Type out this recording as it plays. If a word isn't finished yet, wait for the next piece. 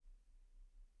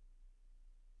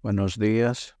Buenos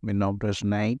días, mi nombre es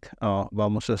Nate.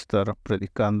 Vamos a estar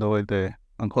predicando hoy de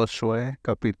Josué,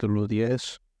 capítulo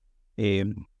 10. Y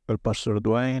el pastor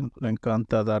Dwayne le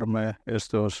encanta darme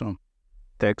estos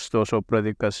textos o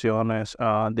predicaciones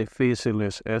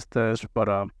difíciles. Este es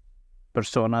para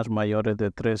personas mayores de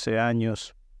 13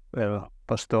 años. El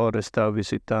pastor está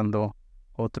visitando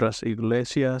otras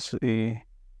iglesias y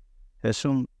es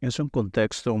un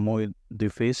contexto muy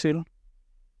difícil.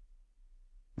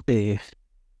 Y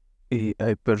y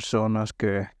hay personas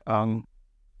que han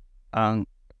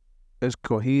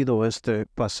escogido este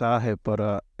pasaje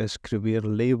para escribir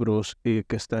libros y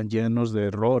que están llenos de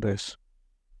errores.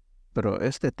 Pero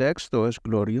este texto es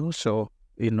glorioso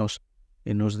y nos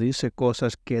dice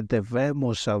cosas que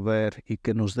debemos saber y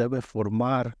que nos debe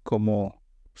formar como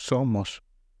somos.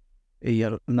 Y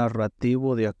el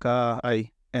narrativo de acá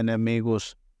hay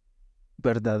enemigos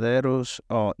verdaderos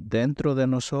dentro de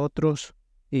nosotros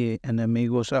y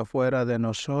enemigos afuera de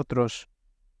nosotros.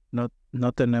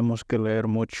 No tenemos que leer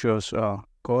muchas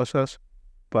cosas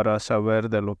para saber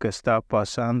de lo que está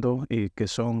pasando y que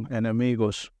son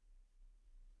enemigos.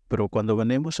 Pero cuando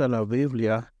venimos a la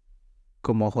Biblia,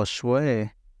 como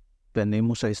Josué,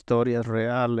 venimos a historias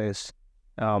reales,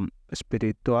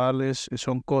 espirituales, y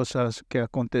son cosas que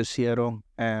acontecieron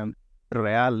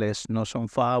reales, no son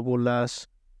fábulas,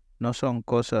 no son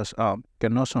cosas que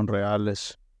no son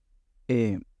reales.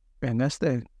 Y en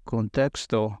este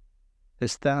contexto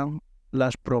están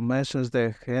las promesas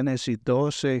de Génesis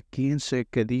 12:15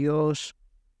 que Dios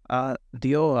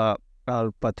dio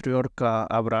al patriarca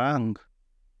Abraham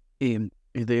y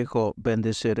dijo,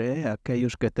 bendeciré a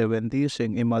aquellos que te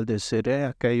bendicen y maldeciré a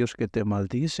aquellos que te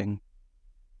maldicen.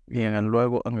 Y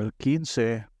luego en el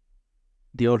 15,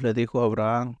 Dios le dijo a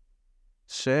Abraham,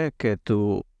 sé que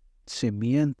tu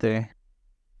simiente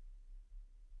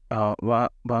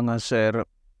van a ser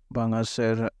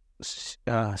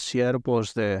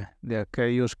siervos de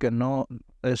aquellos que no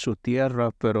es su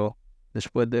tierra, pero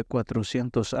después de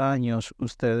 400 años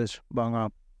ustedes van a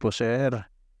poseer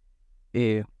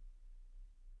y,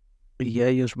 y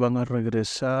ellos van a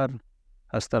regresar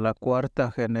hasta la cuarta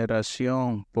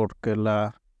generación porque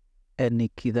la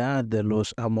iniquidad de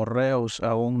los amorreos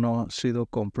aún no ha sido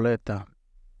completada.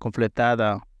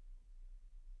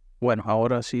 Bueno,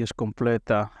 ahora sí es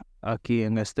completa aquí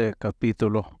en este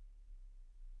capítulo.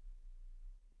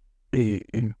 Y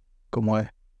como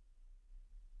en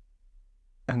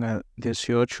el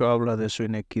 18 habla de su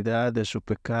iniquidad, de su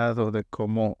pecado, de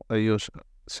cómo ellos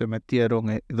se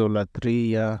metieron en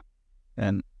idolatría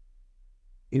en,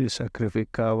 y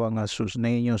sacrificaban a sus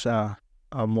niños a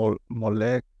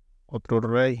Molec, otro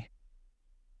rey.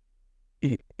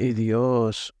 Y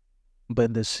Dios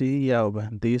bendecía o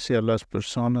bendice a las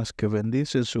personas que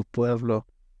bendicen su pueblo.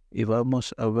 Y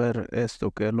vamos a ver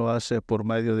esto que Él lo hace por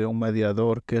medio de un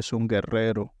mediador que es un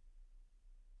guerrero.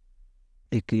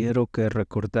 Y quiero que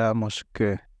recordamos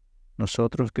que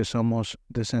nosotros que somos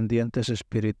descendientes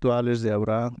espirituales de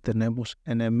Abraham tenemos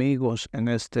enemigos en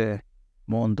este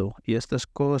mundo y estas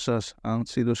cosas han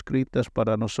sido escritas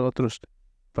para nosotros,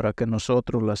 para que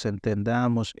nosotros las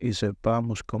entendamos y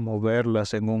sepamos cómo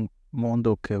verlas en un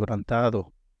mundo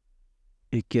quebrantado.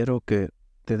 Y quiero que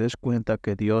te des cuenta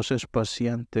que Dios es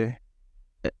paciente.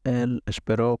 Él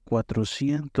esperó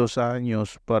 400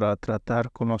 años para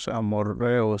tratar con los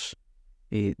amorreos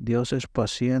y Dios es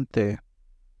paciente.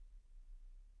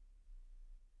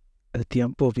 El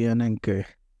tiempo viene en que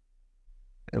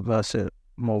va a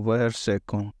moverse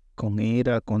con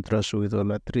ira contra su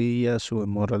idolatría, su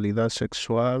inmoralidad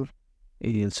sexual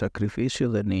y el sacrificio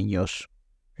de niños.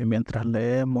 Y mientras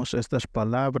leemos estas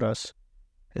palabras,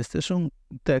 este es un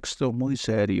texto muy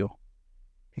serio.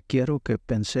 Y quiero que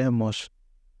pensemos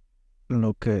en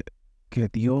lo que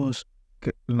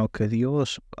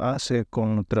Dios hace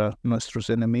contra nuestros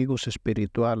enemigos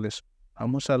espirituales.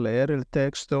 Vamos a leer el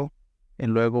texto y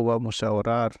luego vamos a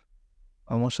orar.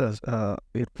 Vamos a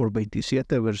ir por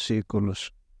 27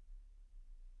 versículos.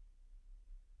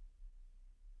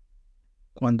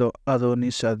 Cuando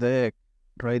Adonisadec,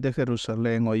 rey de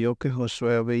Jerusalén, oyó que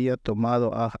Josué había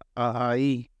tomado a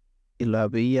Ahí y la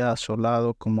había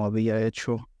asolado como había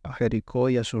hecho a Jericó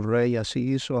y a su rey,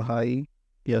 así hizo a Ahí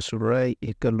y a su rey,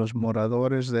 y que los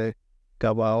moradores de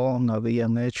Gabaón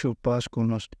habían hecho paz con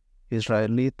los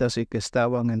israelitas y que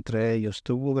estaban entre ellos.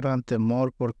 Tuvo gran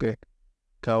temor porque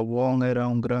Gabaón era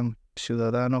un gran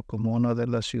ciudadano como una de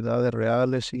las ciudades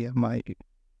reales y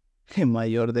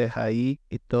mayor de Jaí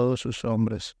y todos sus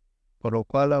hombres. Por lo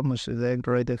cual Amozadec,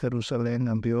 rey de Jerusalén,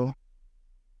 envió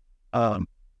a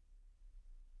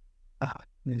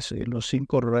Dice, y los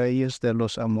 5 reyes de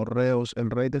los amorreos, el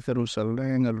rey de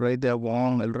Jerusalén, el rey de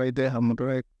Abón, el rey de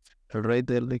Amorrec, el rey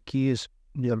de Lequis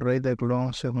y el rey de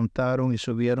Glón se juntaron y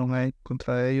subieron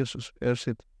contra ellos sus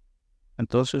ejércitos.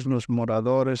 Entonces los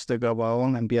moradores de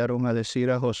Gabaón enviaron a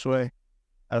decir a Josué,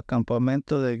 al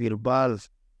campamento de Gilgal,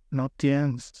 no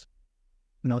tienes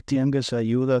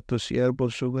ayuda a tu siervo,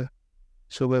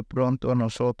 sube pronto a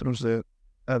nosotros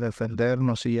a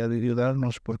defendernos y a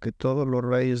ayudarnos, porque todos los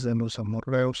reyes de los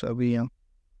amorreos en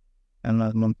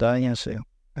las montañas se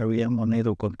habían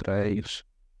unido contra ellos.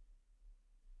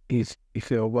 Y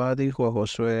Jehová dijo a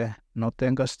Josué, no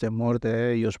tengas temor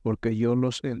de ellos, porque yo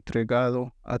los he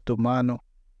entregado a tu mano,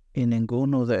 y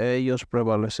ninguno de ellos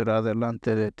prevalecerá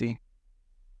delante de ti.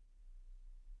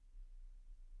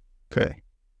 Okay.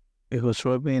 Y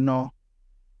Josué vino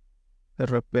de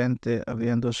repente,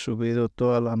 habiendo subido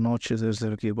toda la noche desde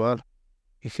el Gibal,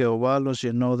 y Jehová los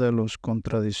llenó de los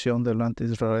contradicción delante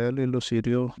de Israel, y los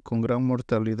hirió con gran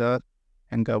mortalidad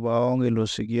en Gabaón, y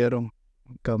los siguieron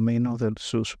camino del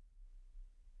sus.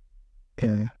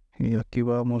 Y aquí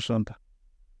vamos donde.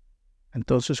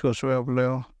 Entonces Josué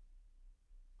habló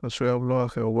a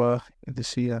Jehová y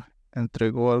decía,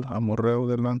 entregó al amorreo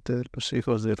delante de los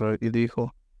hijos de Israel, y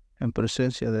dijo en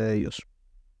presencia de ellos,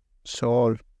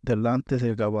 Sol, delante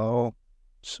de Gabaón,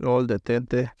 Sol,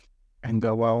 detente en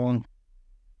Gabaón,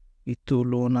 y tu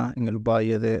luna en el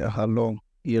valle de Ajalón.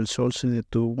 Y el sol se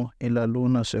detuvo y la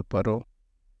luna se paró,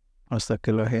 hasta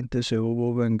que la gente se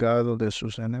hubo vengado de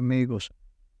sus enemigos.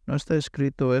 ¿No está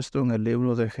escrito esto en el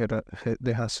libro de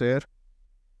Jacer?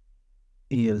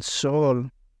 Y el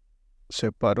sol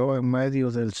se paró en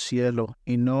medio del cielo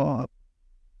y no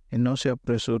se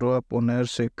apresuró a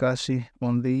ponerse casi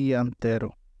un día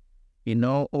entero. Y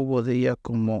no hubo día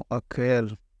como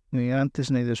aquel, ni antes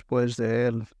ni después de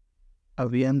él,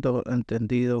 habiendo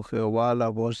entendido Jehová la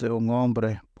voz de un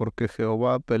hombre, porque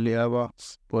Jehová peleaba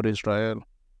por Israel.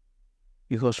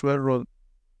 Y Josué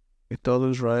y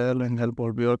todo Israel en él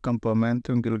volvió al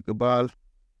campamento en Gilgal,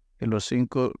 y los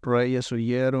 5 reyes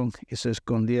huyeron y se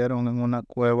escondieron en una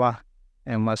cueva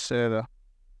en Maceda.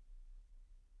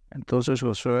 Entonces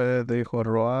Josué dijo,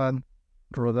 rodad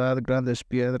grandes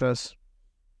piedras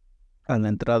a la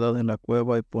entrada de la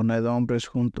cueva y poned hombres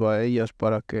junto a ellas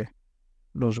para que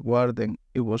los guarden,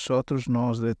 y vosotros no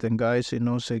os detengáis,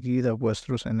 sino seguid a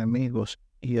vuestros enemigos,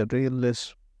 y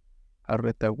heridles a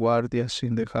retaguardia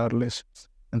sin dejarles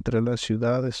entre las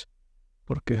ciudades,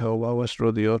 porque Jehová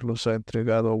vuestro Dios los ha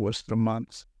entregado a vuestras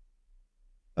manos.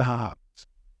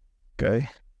 Ok.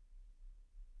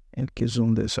 Aquí es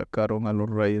donde sacaron a los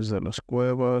reyes de las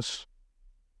cuevas.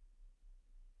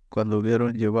 Cuando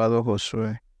hubieron llevado a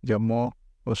Josué, llamó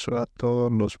Josué a todos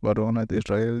los varones de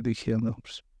Israel, diciendo,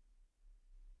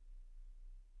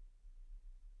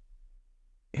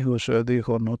 y Josué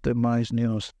dijo, no temáis ni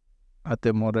os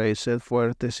atemoréis, sed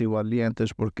fuertes y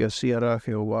valientes, porque así hará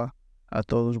Jehová a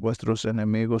todos vuestros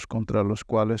enemigos contra los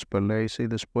cuales peleéis. Y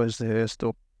después de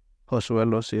esto, Josué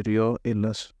los hirió y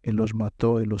los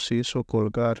mató, y los hizo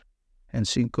colgar en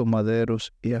 5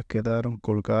 maderos, y quedaron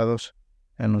colgados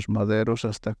en los maderos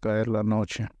hasta caer la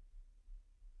noche.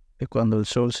 Y cuando el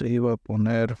sol se iba a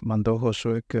poner, mandó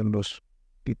Josué que los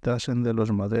quitasen de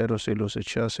los maderos y los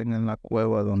echasen en la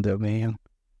cueva donde habían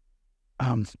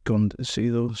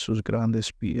conducido sus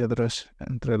grandes piedras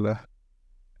en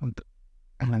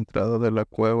la entrada de la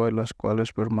cueva, y las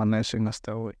cuales permanecen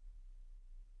hasta hoy.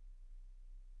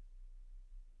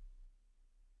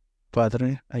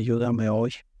 Padre, ayúdame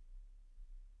hoy.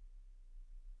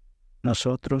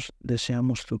 Nosotros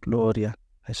deseamos tu gloria,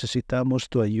 necesitamos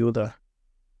tu ayuda.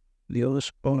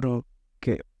 Dios, oro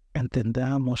que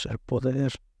entendamos el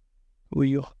poder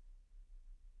tuyo,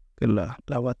 que la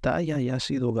batalla ya ha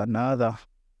sido ganada.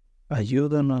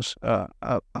 Ayúdanos a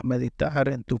meditar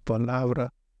en tu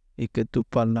palabra, y que tu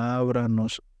palabra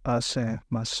nos hace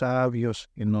más sabios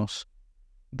y nos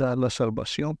da la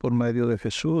salvación por medio de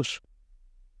Jesús,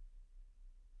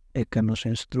 y que nos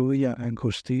instruya en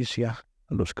justicia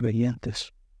a los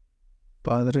creyentes.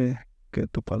 Padre, que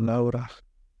tu palabra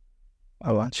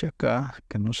avance acá,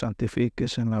 que nos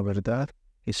santifiques en la verdad,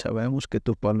 y sabemos que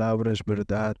tu palabra es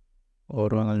verdad.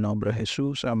 Oro en el nombre de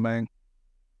Jesús. Amén.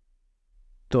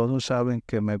 Todos saben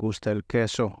que me gusta el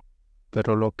queso,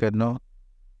 pero lo que no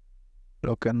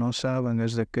saben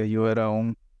es de que yo era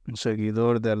un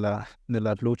seguidor de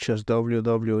las luchas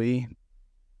WWE.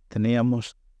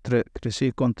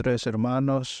 Crecí con 3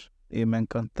 hermanos, y me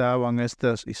encantaban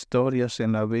estas historias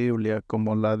en la Biblia,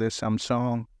 como la de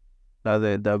Samson, la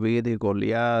de David y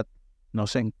Goliat.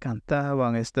 Nos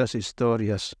encantaban estas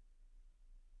historias.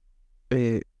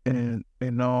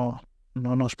 No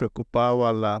no nos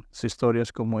preocupaba las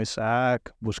historias como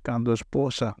Isaac buscando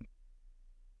esposa.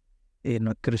 Y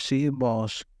no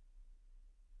crecimos.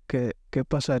 ¿Qué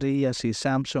pasaría si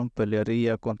Samson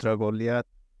pelearía contra Goliat?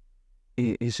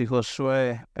 Y si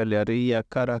Josué pelearía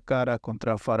cara a cara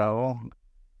contra Faraón.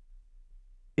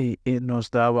 Y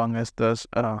nos daban estas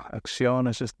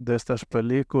acciones de estas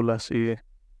películas y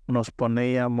nos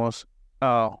poníamos,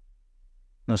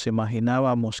 nos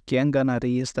imaginábamos quién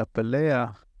ganaría esta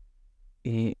pelea.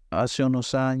 Y hace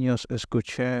unos años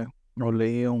escuché o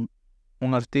leí un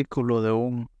artículo de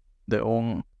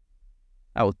un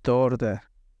autor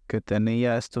que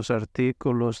tenía estos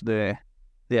artículos de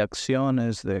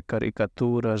acciones, de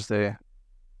caricaturas, de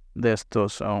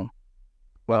estos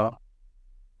well,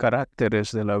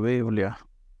 caracteres de la Biblia.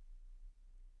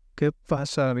 ¿Qué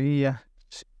pasaría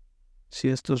si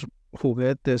estos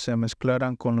juguetes se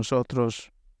mezclaran con los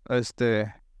otros,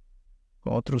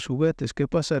 con otros juguetes? ¿Qué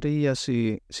pasaría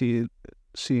si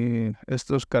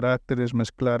estos caracteres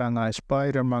mezclaran a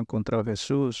Spider-Man contra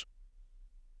Jesús?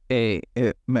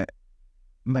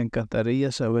 Me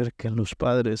encantaría saber que los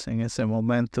padres en ese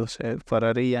momento se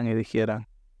pararían y dijeran,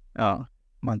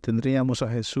 mantendríamos a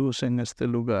Jesús en este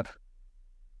lugar.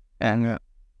 And,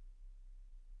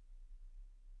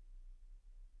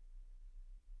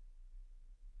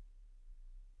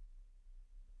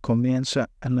 comienza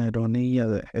en la ironía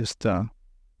de esta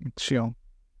acción.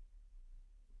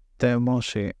 Temo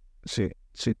si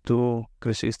tú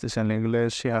creciste en la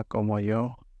iglesia como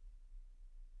yo,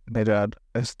 mirar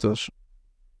estas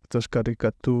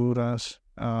caricaturas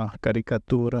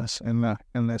en la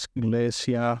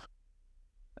iglesia,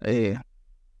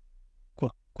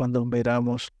 cuando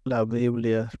miramos la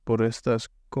Biblia por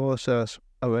estas cosas,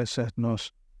 a veces no,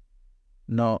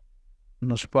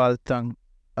 nos faltan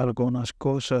algunas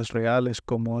cosas reales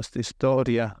como esta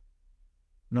historia.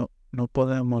 No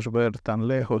podemos ver tan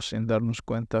lejos sin darnos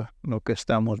cuenta lo que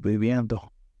estamos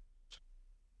viviendo.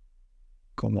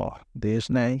 Como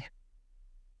Disney,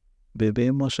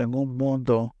 vivimos en un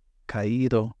mundo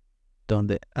caído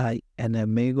donde hay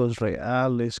enemigos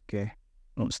reales que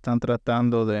nos están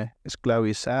tratando de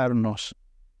esclavizarnos,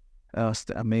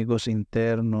 hasta amigos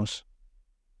internos,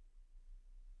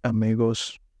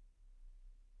 amigos.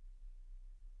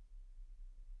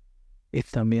 Y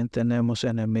también tenemos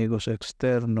enemigos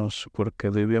externos porque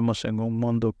vivimos en un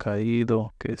mundo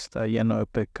caído que está lleno de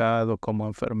pecado como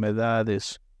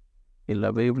enfermedades. Y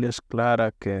la Biblia es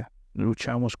clara que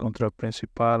luchamos contra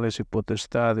principales y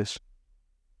potestades.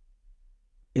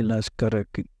 Y las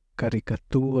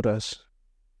caricaturas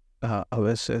a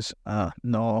veces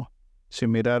no, si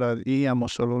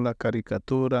miraríamos solo la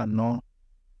caricatura, no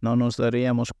nos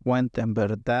daríamos cuenta en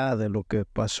verdad de lo que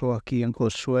pasó aquí en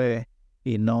Josué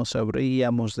y no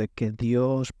sabríamos de que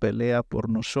Dios pelea por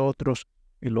nosotros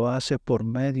y lo hace por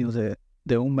medio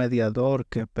de un mediador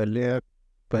que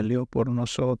peleó por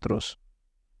nosotros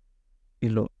y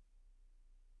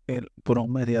por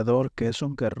un mediador que es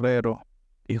un guerrero.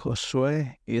 Y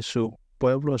Josué y su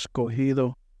pueblo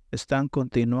escogido están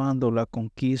continuando la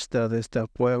conquista de esta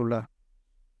puebla.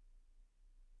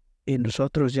 Y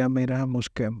nosotros ya miramos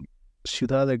que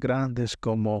ciudades grandes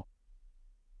como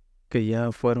que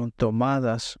ya fueron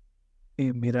tomadas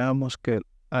y miramos que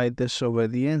hay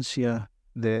desobediencia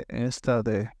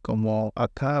de como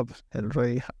Acab, el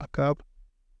rey Acab.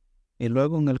 Y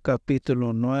luego en el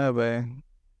capítulo 9,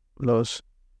 los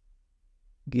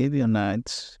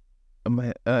Gibeonites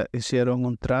hicieron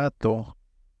un trato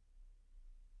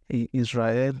y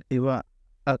Israel iba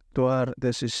a actuar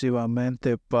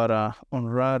decisivamente para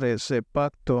honrar ese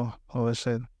pacto o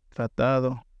ese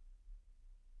tratado.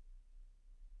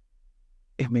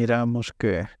 Y miramos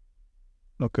que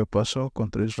lo que pasó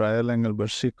contra Israel en el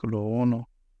versículo 1.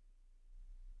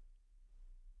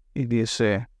 Y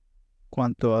dice,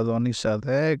 cuanto a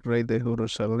Adonisadec, rey de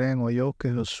Jerusalén, oyó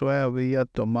que Josué había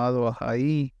tomado a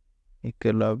Jaí y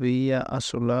que lo había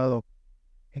asolado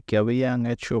y que habían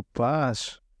hecho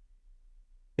paz.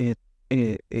 Y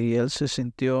él se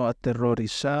sintió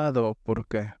aterrorizado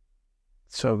porque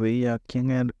sabía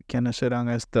quiénes eran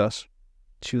estas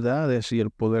ciudades y el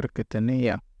poder que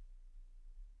tenía.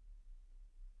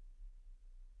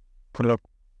 Pero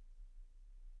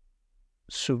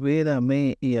subid a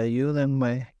mí y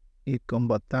ayúdenme y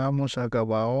combatamos a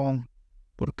Gabaón,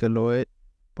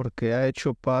 porque ha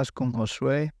hecho paz con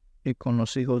Josué y con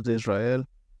los hijos de Israel,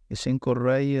 y 5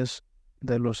 reyes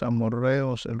de los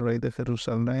amorreos, el rey de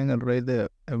Jerusalén, el rey de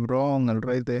Hebrón, el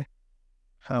rey de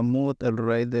Hamut, el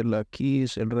rey de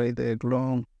Laquis, el rey de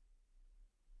Eglón.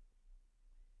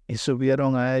 Y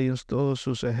subieron a ellos todos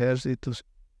sus ejércitos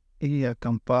y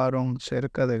acamparon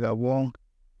cerca de Gabón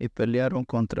y pelearon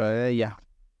contra ella.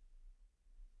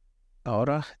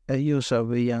 Ahora ellos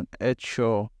habían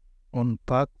hecho un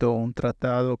pacto, un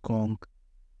tratado con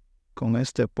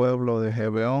este pueblo de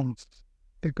Gebeón,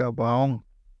 de Gabaón.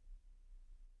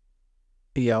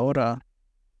 Y ahora,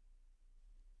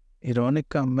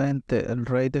 irónicamente, el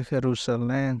rey de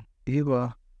Jerusalén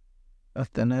iba a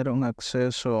tener un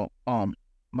acceso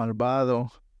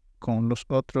malvado con los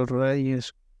otros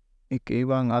reyes y que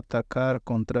iban a atacar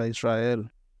contra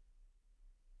Israel.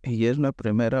 Y es la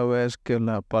primera vez que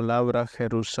la palabra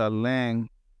Jerusalén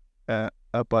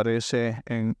aparece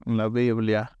en la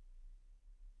Biblia.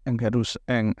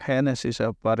 En Génesis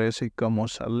aparece como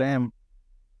Salem,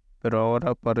 pero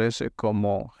ahora aparece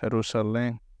como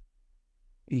Jerusalén.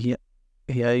 Y,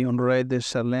 y hay un rey de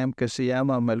Salem que se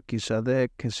llama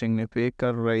Melquisedec, que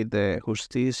significa rey de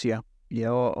justicia. Y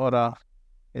ahora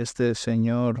este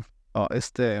señor,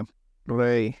 este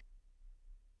rey,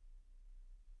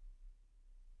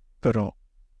 pero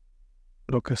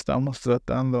lo que estamos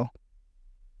tratando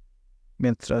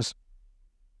mientras,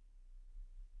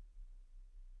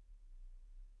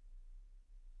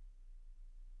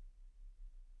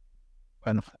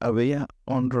 bueno, había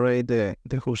un rey de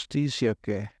justicia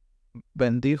que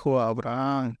bendijo a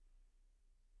Abraham,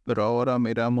 pero ahora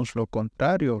miramos lo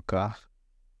contrario acá.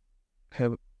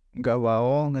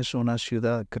 Gabaón es una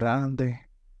ciudad grande,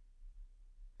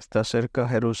 está cerca de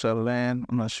Jerusalén,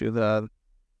 una ciudad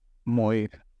muy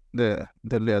de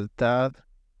lealtad,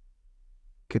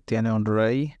 que tiene un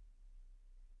rey,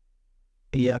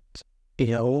 y,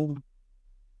 y aún,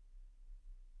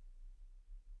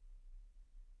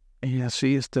 y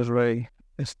así este rey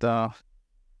está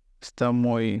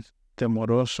muy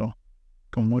temoroso,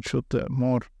 con mucho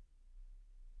temor,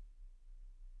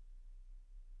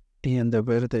 y en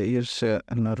deber de irse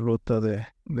en la ruta de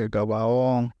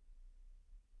Gabaón,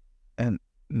 en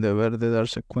deber de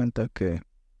darse cuenta que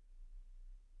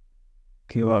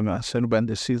iban a ser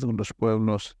bendecidos los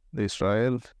pueblos de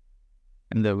Israel,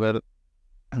 en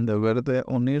deber de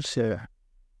unirse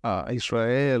a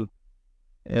Israel,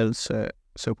 él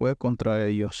se fue contra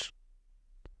ellos.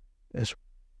 Es,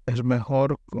 es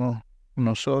mejor con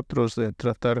nosotros de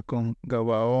tratar con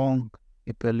Gabaón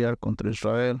y pelear contra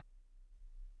Israel.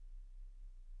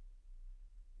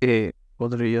 Y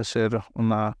podría ser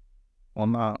una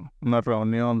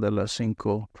reunión de las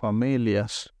 5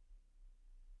 familias.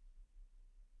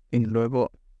 Y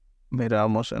luego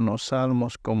miramos en los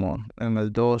Salmos como en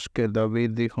el 2 que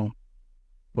David dijo,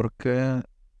 ¿por qué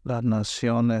las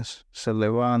naciones se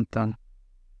levantan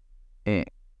y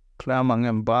claman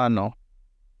en vano?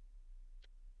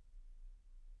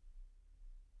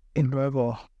 Y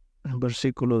luego el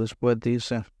versículo después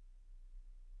dice,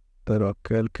 pero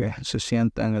aquel que se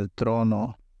sienta en el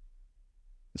trono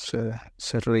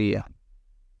se ría,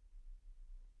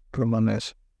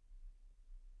 permanece.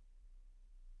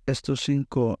 Estos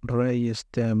 5 reyes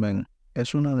temen.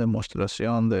 Es una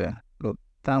demostración de lo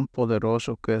tan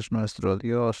poderoso que es nuestro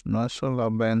Dios. No es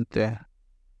solamente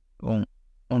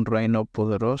un reino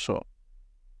poderoso.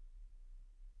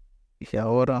 Y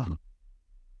ahora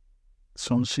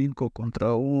son 5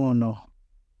 contra 1.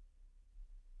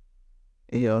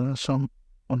 Y ahora son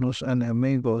unos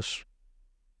enemigos.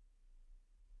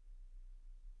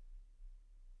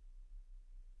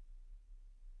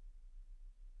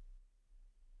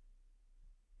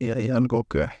 Y hay algo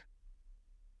que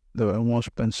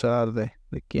debemos pensar de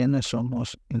quiénes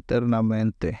somos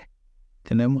internamente.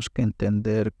 Tenemos que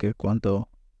entender que cuando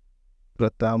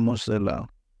tratamos de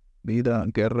la vida,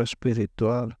 guerra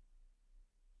espiritual,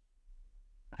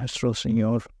 nuestro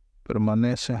Señor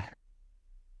permanece.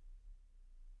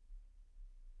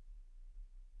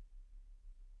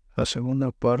 La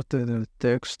segunda parte del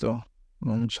texto,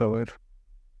 vamos a ver.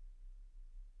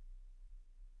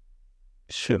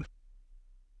 Sí.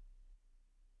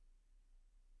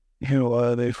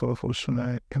 Jehová dijo a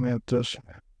Josué que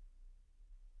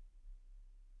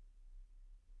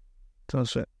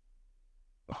entonces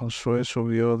Josué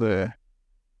subió de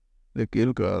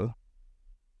Gilgal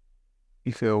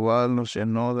y Jehová los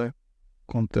llenó de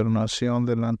consternación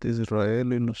delante de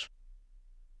Israel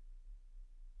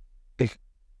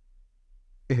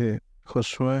y,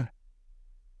 Josué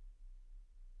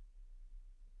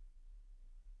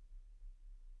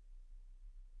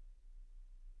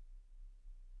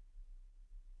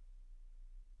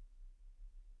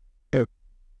eh,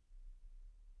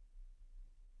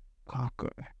 ok,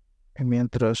 y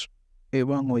mientras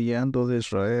iban huyendo de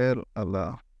Israel a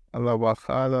la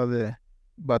bajada de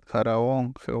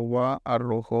Bat-Jaraón, Jehová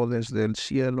arrojó desde el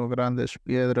cielo grandes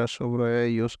piedras sobre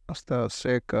ellos hasta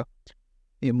seca,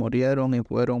 y murieron, y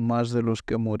fueron más de los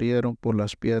que murieron por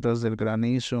las piedras del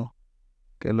granizo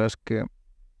que las que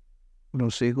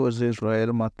los hijos de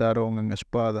Israel mataron en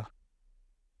espada.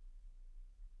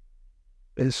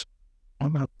 Es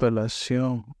una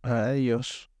apelación a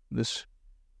ellos.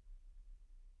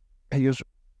 Ellos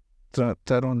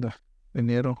trataron de,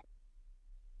 vinieron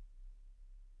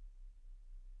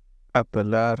a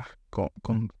apelar con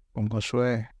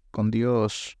Josué, con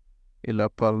Dios, y la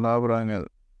palabra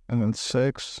en el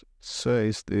 6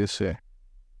 dice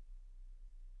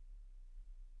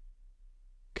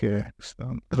que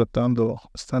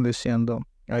están diciendo,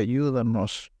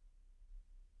 ayúdanos.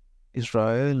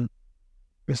 Israel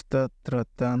está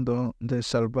tratando de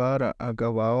salvar a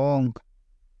Gabaón,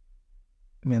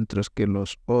 mientras que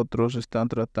los otros están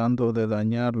tratando de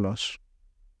dañarlos.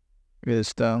 Y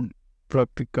están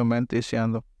prácticamente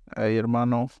diciendo, hey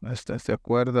hermano, ¿te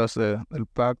acuerdas del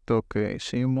pacto que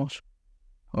hicimos?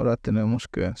 Ahora tenemos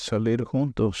que salir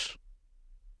juntos.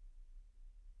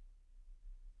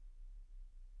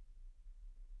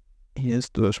 Y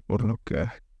esto es por lo que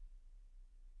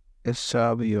es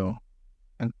sabio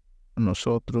en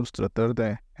nosotros tratar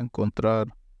de encontrar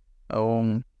a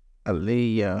un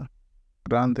alía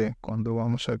grande cuando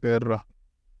vamos a guerra.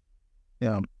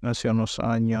 Ya, hace unos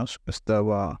años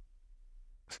estaba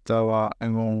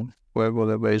en un juego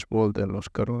de béisbol de los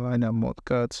Carolina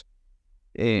Mudcats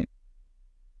y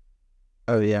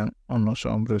habían unos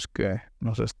hombres que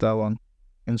nos estaban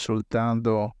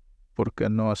insultando porque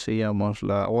no hacíamos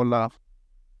la ola,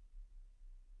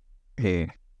 y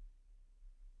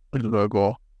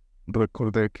luego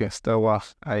recordé que estaba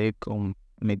ahí con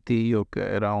mi tío, que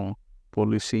era un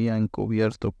policía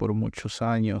encubierto por muchos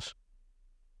años.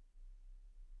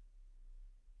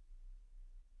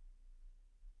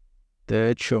 De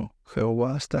hecho,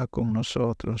 Jehová está con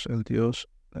nosotros, el Dios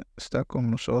está con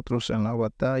nosotros en la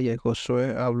batalla, y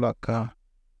Josué habla acá,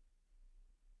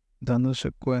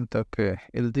 dándose cuenta que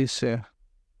él dice,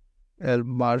 él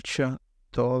marcha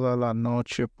toda la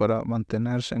noche para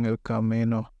mantenerse en el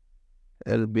camino.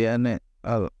 Él viene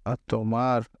a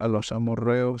tomar a los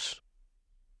amorreos,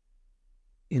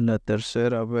 y la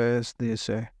tercera vez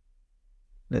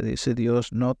le dice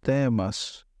Dios, no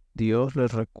temas. Dios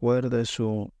les recuerda de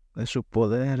su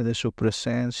poder, de su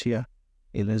presencia,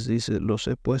 y les dice, los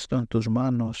he puesto en tus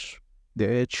manos.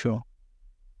 De hecho,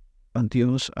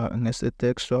 Dios en este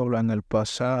texto habla en el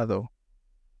pasado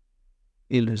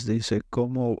y les dice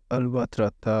cómo Él va a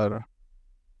tratar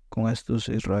con estos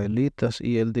israelitas,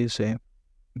 y Él dice,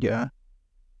 ya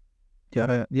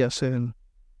sé,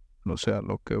 o sea,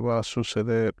 lo que va a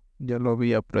suceder, ya lo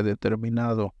había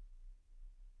predeterminado.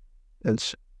 El,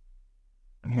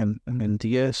 en el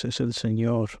 10 es el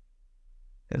Señor,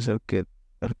 es el que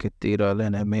tira al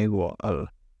enemigo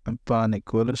en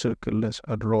pánico. Él es el que les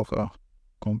arroja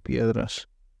con piedras.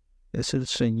 Es el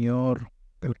Señor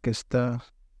el que está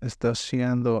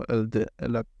siendo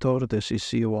el actor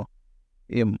decisivo.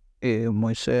 Y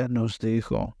Moisés nos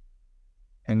dijo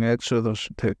en Éxodos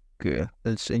de que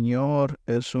el Señor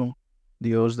es un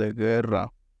Dios de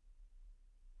guerra,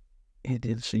 y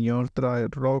el Señor trae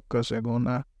rocas en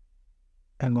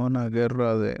una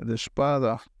guerra de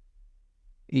espada,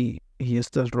 y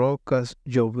estas rocas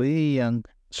llovían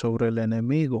sobre el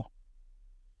enemigo.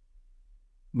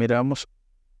 Miramos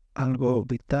algo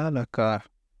vital acá.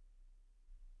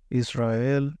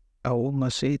 Israel aún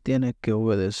así tiene que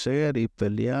obedecer y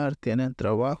pelear, tienen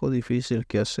trabajo difícil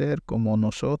que hacer como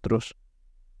nosotros,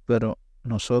 pero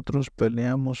nosotros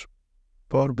peleamos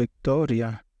por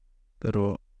victoria,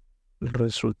 pero el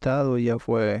resultado ya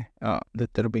fue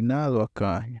determinado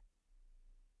acá.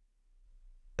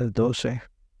 El 12.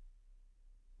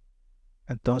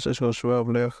 Entonces Josué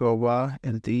habló a Jehová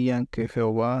el día en que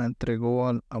Jehová entregó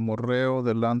al amorreo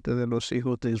delante de los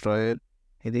hijos de Israel,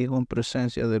 y dijo en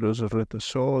presencia de los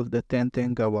retesol, detente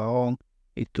en Gabaón,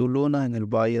 y tu luna en el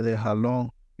valle de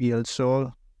Jalón. Y el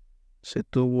sol se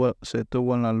tuvo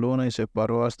en la luna, y se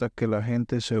paró hasta que la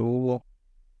gente se hubo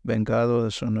vengado de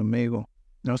su enemigo.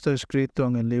 No está escrito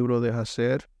en el libro de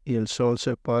Jacer, y el sol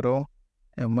se paró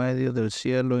en medio del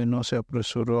cielo y no se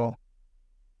apresuró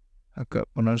acá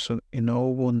ponerse, y no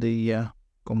hubo un día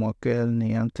como aquel,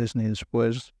 ni antes ni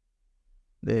después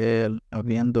de él,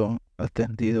 habiendo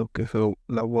atendido que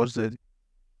la voz de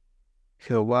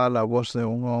Jehová, la voz de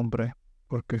un hombre,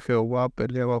 porque Jehová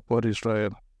peleaba por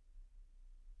Israel.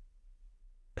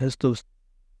 Esto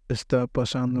está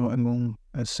pasando en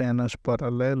escenas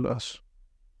paralelas.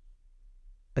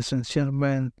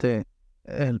 Esencialmente,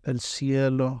 el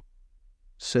cielo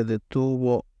se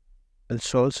detuvo, el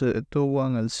sol se detuvo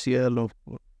en el cielo,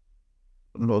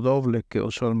 lo doble que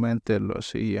usualmente lo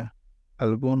hacía.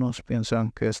 algunos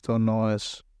piensan que esto que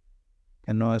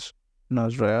no es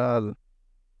real.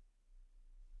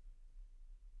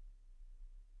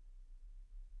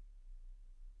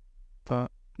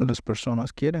 Las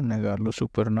personas quieren negar lo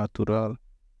supernatural,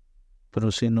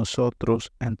 pero si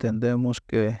nosotros entendemos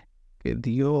que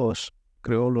Dios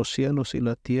creó los cielos y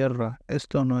la tierra,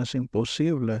 esto no es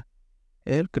imposible.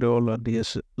 Él creó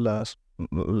las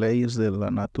leyes de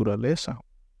la naturaleza.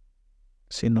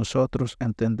 Si nosotros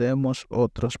entendemos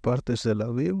otras partes de la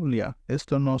Biblia,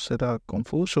 esto no será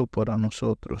confuso para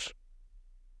nosotros.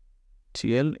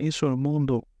 Si Él hizo el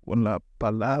mundo con la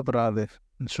palabra de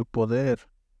su poder,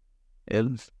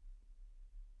 Él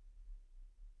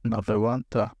nos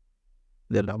levanta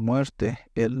de la muerte,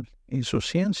 Él hizo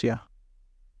ciencia.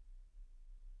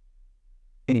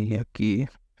 Y aquí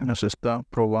nos está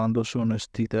probando su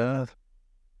honestidad,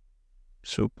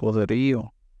 su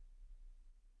poderío.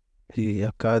 Y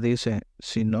acá dice,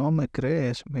 si no me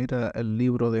crees, mira el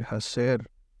libro de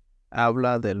Hacer,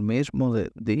 habla del mismo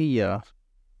día.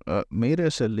 Mira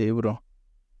ese libro,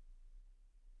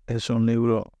 es un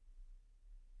libro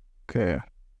que,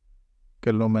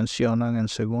 que lo mencionan en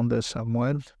 2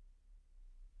 Samuel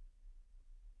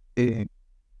y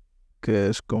que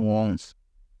es como a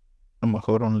lo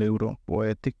mejor un libro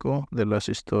poético de las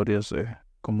historias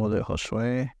como de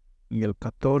Josué, y el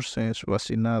 14 es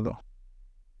fascinado.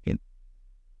 Y,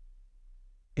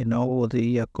 y no hubo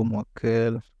día como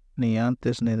aquel, ni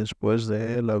antes ni después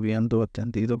de él, habiendo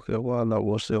atendido Jehová a la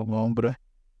voz de un hombre,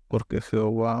 porque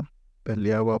Jehová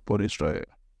peleaba por Israel.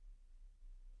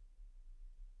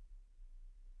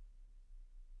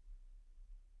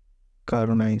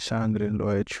 Carne y sangre lo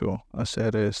ha hecho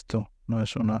hacer esto, no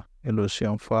es una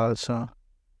ilusión falsa,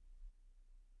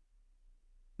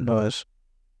 no es,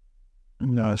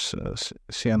 no es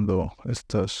siendo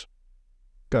estos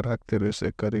caracteres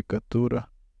de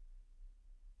caricatura.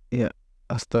 Y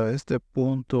hasta este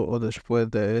punto o después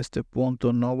de este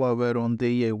punto no va a haber un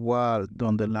día igual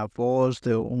donde la voz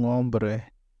de un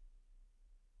hombre,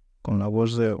 con la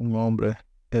voz de un hombre,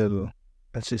 el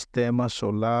sistema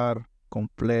solar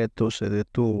completo se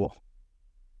detuvo.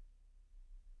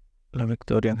 La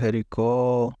victoria en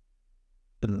Jericó,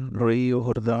 el río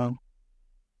Jordán,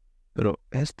 pero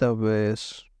esta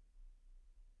vez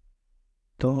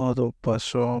todo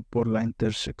pasó por la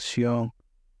intersección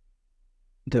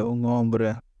de un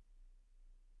hombre.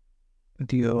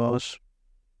 Dios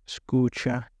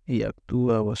escucha y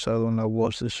actúa basado en la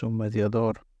voz de su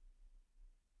mediador.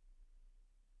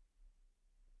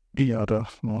 Y ahora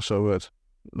vamos a ver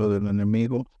lo del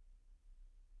enemigo.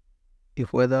 Y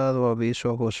fue dado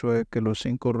aviso a Josué que los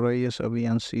 5 reyes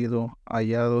habían sido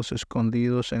hallados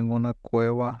escondidos en una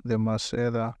cueva de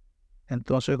Maceda.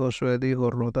 Entonces Josué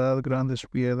dijo, rodad grandes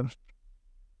piedras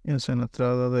en la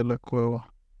entrada de la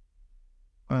cueva,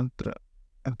 entre,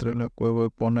 entre la cueva, y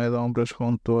poned hombres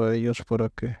junto a ellos para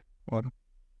que, bueno,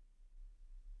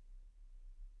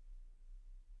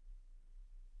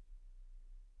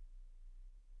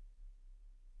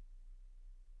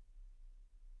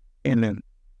 en el-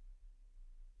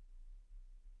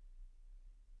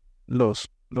 los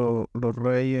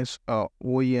reyes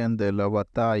huyen de la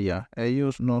batalla.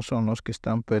 Ellos no son los que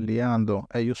están peleando,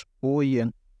 ellos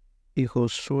huyen. Y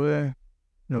Josué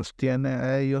los tiene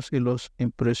a ellos y los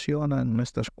impresiona en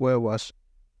estas cuevas.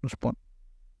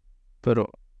 Pero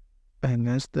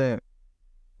en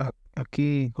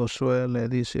aquí Josué le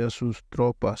dice a sus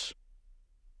tropas,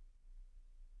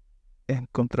 en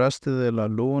contraste de la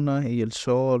luna y el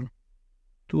sol,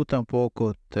 tú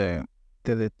tampoco te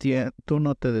detienes, tú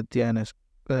no te detienes.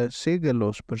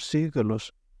 Síguelos,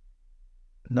 persíguelos.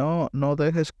 No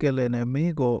dejes que el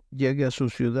enemigo llegue a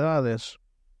sus ciudades.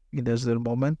 Y desde el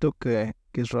momento que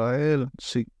Israel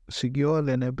siguió al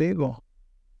enemigo,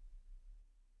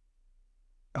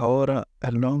 ahora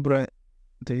el nombre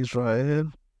de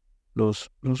Israel los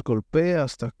golpea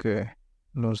hasta que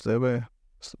los debe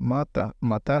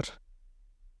matar.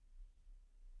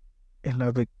 Y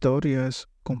la victoria es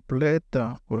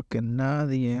completa porque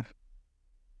nadie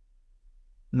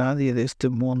de este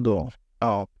mundo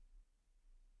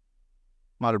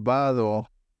malvado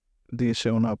dice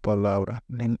una palabra.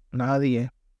 Nadie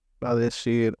va a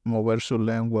decir mover su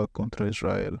lengua contra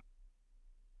Israel.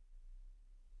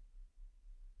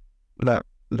 La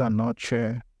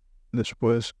noche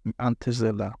después, antes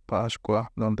de la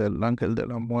Pascua, donde el ángel de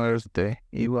la muerte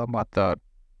iba a matar,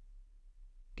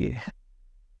 que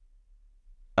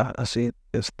así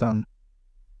están,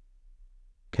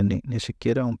 que ni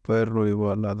siquiera un perro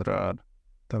iba a ladrar.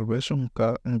 Tal vez un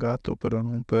gato, pero no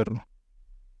un perro.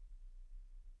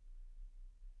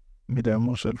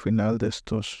 Miremos el final de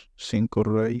estos 5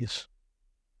 reyes.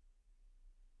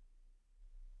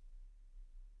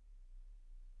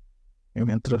 Y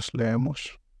mientras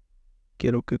leemos,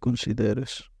 quiero que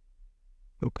consideres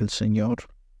lo que el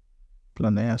Señor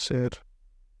planea hacer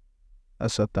a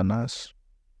Satanás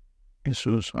y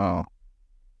sus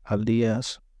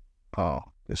alías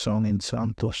que son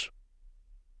insantos.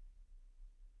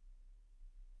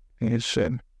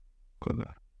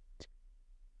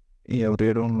 Y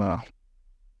abrieron la,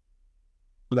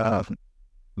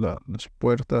 las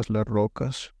puertas, las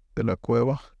rocas de la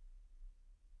cueva.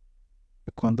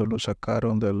 Y cuando lo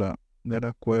sacaron de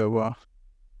la cueva,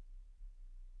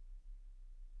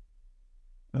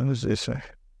 les dice,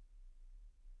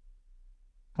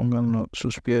 pongan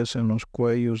sus pies en los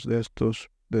cuellos de estos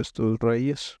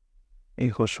reyes. Y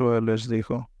Josué les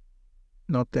dijo,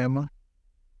 no teman,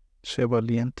 sé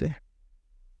valiente,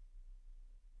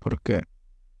 porque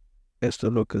esto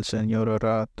es lo que el Señor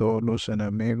hará a todos los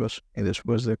enemigos. Y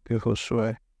después de que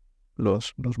Josué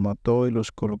los mató y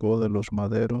los colgó de los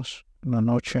maderos en la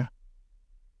noche,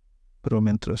 pero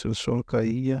mientras el sol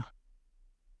caía,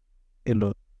 y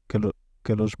que, lo-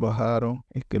 que los bajaron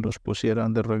y que los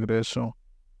pusieran de regreso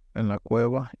en la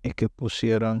cueva y que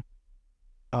pusieran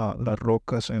las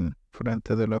rocas en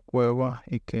frente de la cueva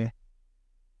y que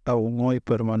aún hoy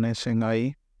permanecen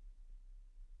ahí.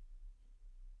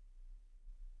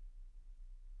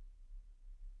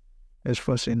 Es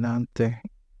fascinante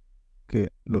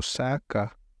que los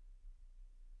saca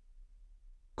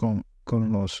con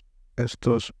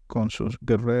sus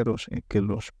guerreros y que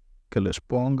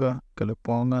le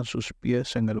pongan sus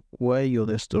pies en el cuello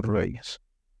de estos reyes.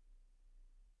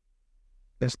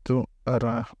 Esto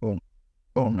hará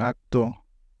un acto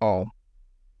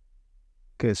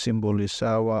que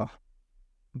simbolizaba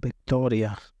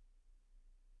victoria.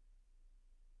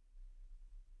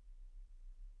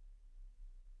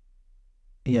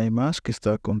 Y hay más que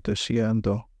está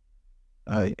aconteciendo.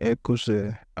 Hay ecos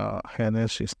de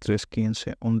Génesis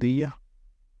 3:15. Un día,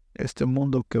 este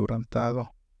mundo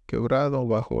quebrado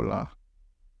bajo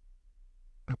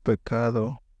el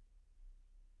pecado,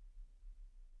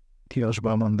 Dios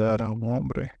va a mandar a un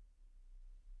hombre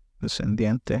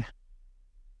descendiente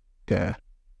que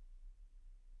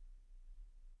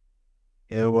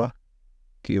Eva,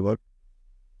 que iba.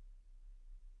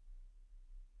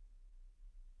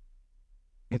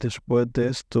 Y después de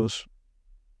estos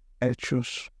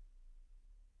hechos,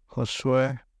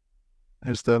 Josué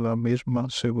les da la misma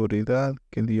seguridad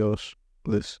que Dios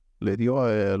le dio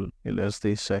a él y les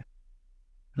dice,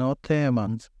 no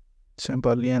teman, sean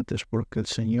valientes porque el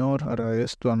Señor hará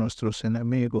esto a nuestros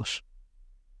enemigos.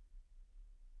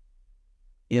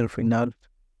 Y al final,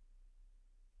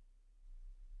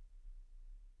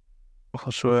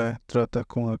 Josué trata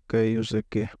con aquellos de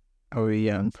que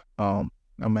habían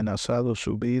amenazado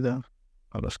su vida,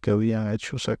 a los que habían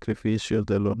hecho sacrificios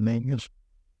de los niños,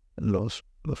 los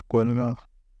cuelga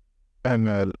en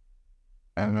el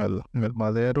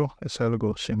madero. Es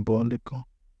algo simbólico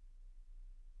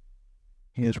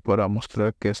y es para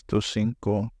mostrar que estos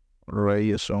 5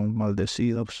 reyes son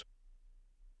maldecidos.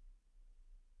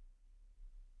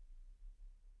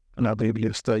 La Biblia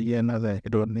está llena de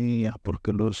ironía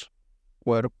porque los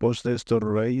cuerpos de estos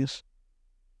reyes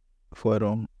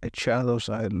fueron echados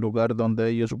al lugar donde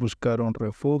ellos buscaron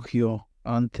refugio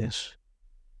antes.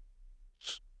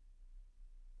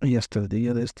 Y hasta el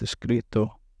día de este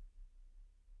escrito,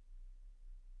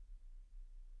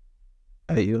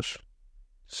 ellos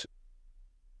s-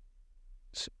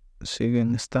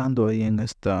 siguen estando ahí en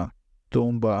esta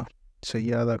tumba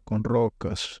sellada con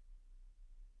rocas.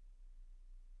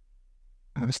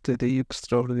 Este día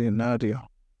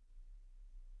extraordinario,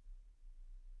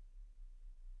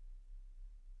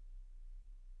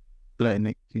 la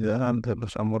iniquidad de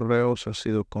los amorreos ha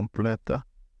sido completa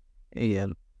y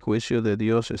el juicio de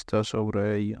Dios está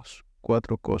sobre ellos.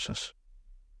 4 cosas.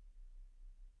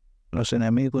 Los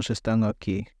enemigos están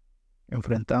aquí.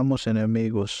 Enfrentamos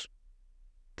enemigos.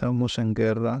 Estamos en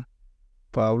guerra.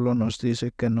 Pablo nos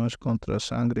dice que no es contra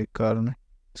sangre y carne,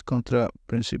 es contra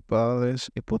principales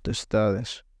y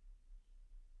potestades.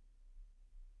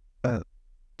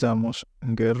 Estamos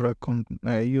en guerra con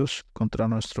ellos, contra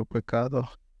nuestro pecado.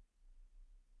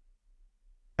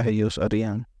 Ellos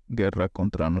harían guerra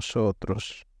contra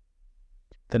nosotros.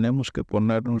 Tenemos que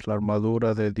ponernos la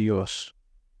armadura de Dios,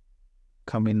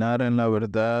 caminar en la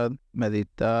verdad,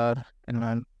 meditar en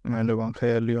el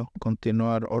Evangelio,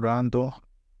 continuar orando.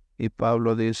 Y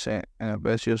Pablo dice en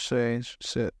Efesios 6,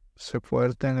 sé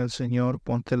fuerte en el Señor,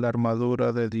 ponte la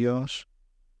armadura de Dios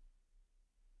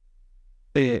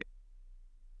y,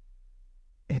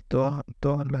 y todas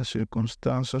las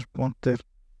circunstancias, ponte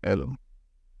el,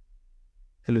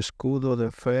 el escudo de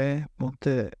fe,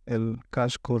 ponte el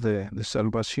casco de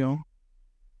salvación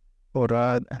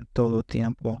Orad en todo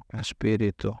tiempo,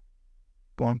 espíritu.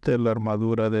 Ponte la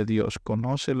armadura de Dios,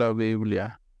 conoce la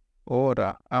Biblia,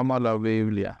 ora, ama la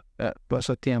Biblia,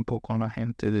 pasa tiempo con la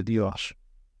gente de Dios.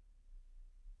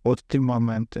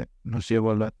 Últimamente nos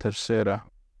lleva a la tercera.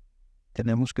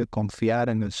 Tenemos que confiar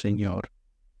en el Señor.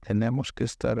 Tenemos que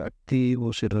estar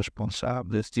activos y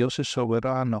responsables. Dios es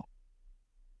soberano.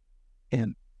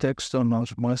 El texto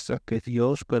nos muestra que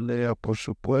Dios pelea por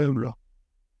su pueblo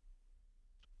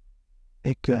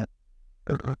y que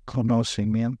el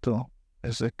reconocimiento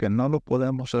es de que no lo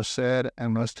podemos hacer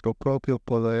en nuestro propio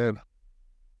poder.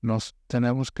 Nos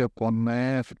tenemos que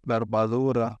poner la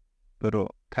armadura, pero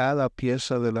cada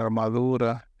pieza de la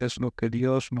armadura es lo que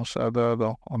Dios nos ha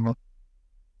dado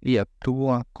y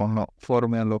actúa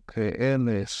conforme a lo que Él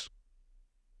es.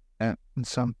 En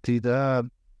santidad,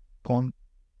 pon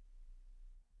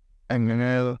en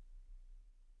Él.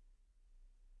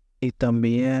 Y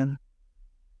también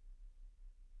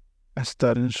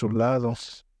estar en su lado.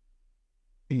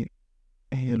 Y,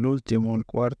 y el último, el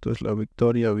cuarto, es la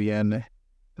victoria viene.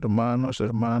 Hermanos,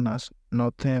 hermanas,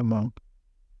 no teman,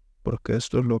 porque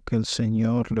esto es lo que el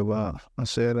Señor le va a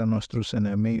hacer a nuestros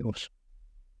enemigos.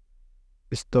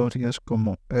 Historias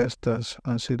como estas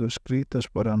han sido escritas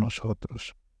para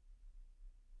nosotros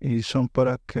y son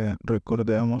para que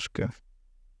recordemos que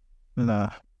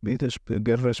la vida es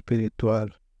guerra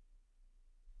espiritual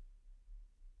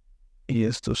y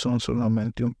estos son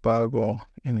solamente un pago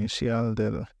inicial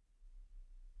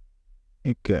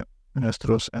y que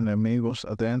nuestros enemigos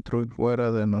adentro y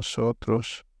fuera de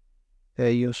nosotros,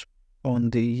 ellos un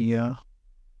día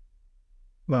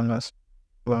van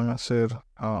a ser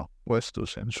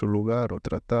puestos en su lugar o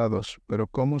tratados. Pero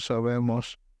 ¿cómo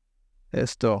sabemos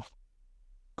esto?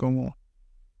 ¿Cómo?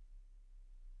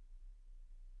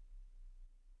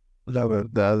 La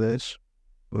verdad es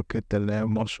porque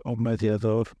tenemos un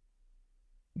mediador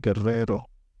guerrero.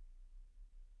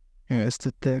 En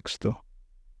este texto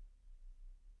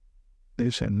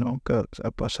dice, nunca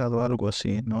ha pasado algo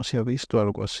así, no se ha visto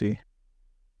algo así,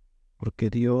 porque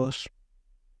Dios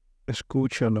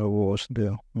escucha la voz de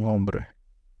un hombre,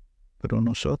 pero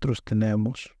nosotros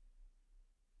tenemos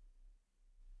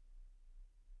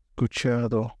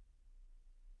escuchado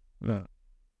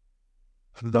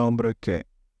el hombre que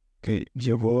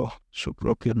llevó su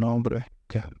propio nombre,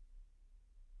 que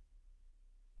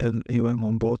él iba en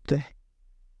un bote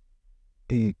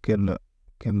y que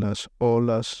las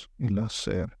olas y las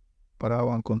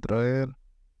paraban contra él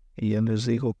y él les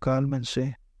dijo,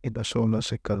 cálmense, y las olas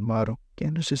se calmaron.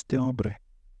 ¿Quién es este hombre?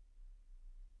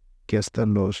 Que hasta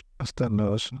el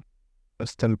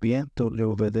viento le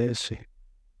obedece.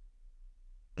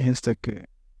 Que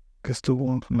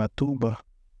estuvo en la tumba,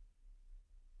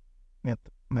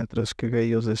 mientras que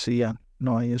ellos decían,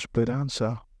 no hay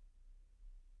esperanza.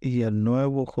 Y el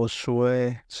nuevo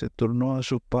Josué se tornó a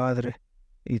su padre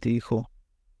y dijo,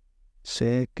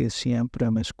 sé que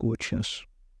siempre me escuchas.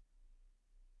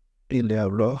 Y le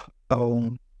habló a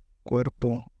un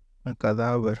cuerpo, un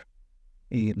cadáver,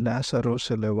 y Lázaro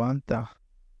se levanta.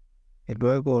 Y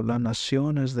luego las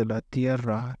naciones de la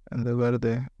tierra, en lugar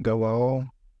de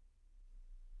Gabaón,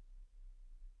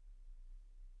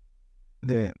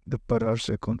 de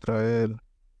pararse contra él.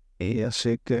 Y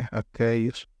así que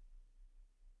aquellos,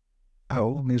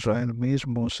 aún Israel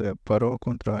mismo se paró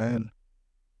contra él.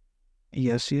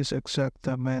 Y así es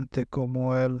exactamente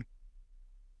como él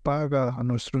paga a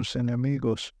nuestros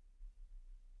enemigos.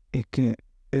 Y que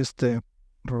este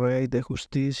Rey de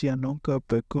justicia nunca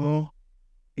pecó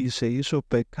y se hizo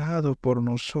pecado por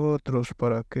nosotros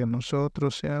para que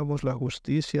nosotros seamos la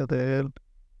justicia de él.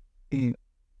 Y,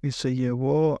 y se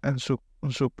llevó en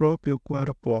su propio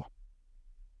cuerpo,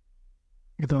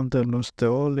 donde los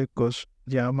teólogos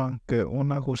llaman que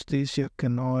una justicia que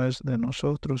no es de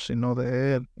nosotros sino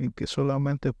de Él y que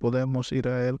solamente podemos ir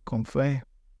a Él con fe.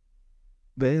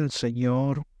 Ve al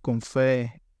Señor con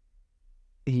fe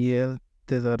y Él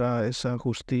te dará esa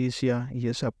justicia y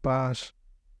esa paz.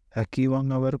 Aquí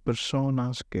van a haber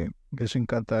personas que les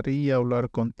encantaría hablar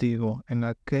contigo en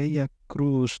aquella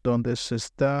cruz donde se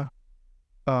está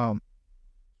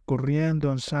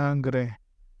corriendo en sangre.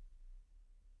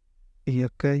 Y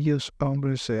aquellos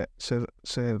hombres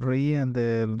se ríen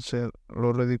de él,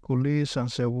 lo ridiculizan,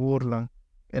 se burlan.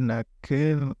 En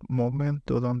aquel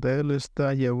momento donde Él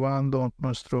está llevando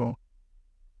nuestro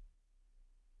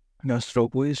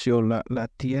juicio, la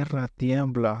tierra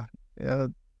tiembla.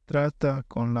 Él trata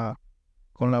con la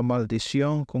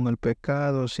maldición, con el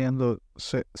pecado,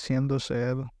 siéndose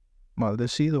Él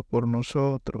maldecido por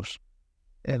nosotros.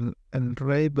 El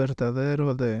Rey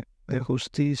verdadero de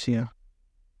justicia.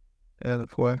 Él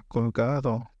fue colgado, y luego la naciones de la tierra, en lugar de Gabaón, de pararse contra él. Y así es exactamente como él paga a nuestros enemigos. Y que este Rey de justicia, él fue colgado, y luego la naciones de la tierra, en lugar de Gabaón, de pararse contra él.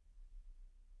 Y así es exactamente como él paga a nuestros enemigos. Y que este Rey de justicia, él fue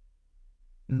colgado,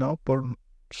 no por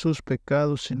sus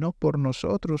pecados, sino por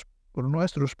nosotros, por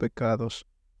nuestros pecados.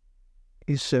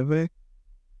 Y se ve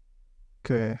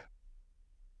que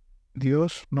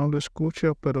Dios no lo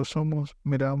escucha, pero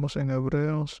miramos en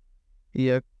Hebreos, y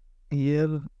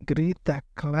Él grita,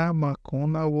 clama con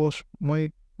una voz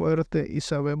muy fuerte, y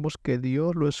sabemos que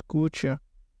Dios lo escucha,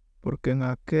 porque en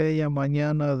aquella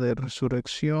mañana de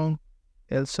resurrección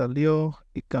Él salió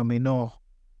y caminó.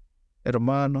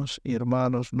 Hermanos y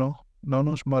hermanos, no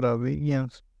nos maravillen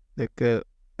de que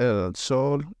el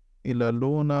sol y la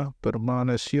luna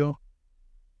permaneció.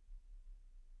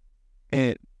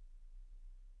 Eh,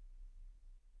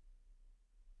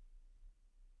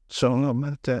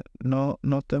 Solamente no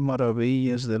te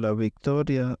maravilles de la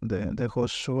victoria de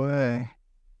Josué.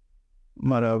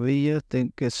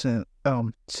 Maravíllate que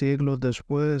siglos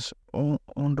después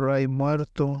un rey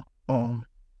muerto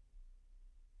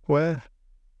fue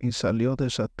y salió de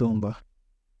esa tumba.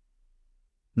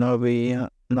 No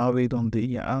ha habido un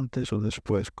día antes o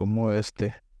después como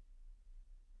este.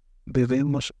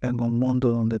 Vivimos en un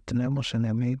mundo donde tenemos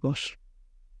enemigos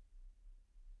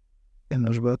y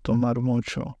nos va a tomar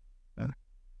mucho eh,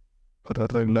 para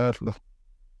arreglarlo.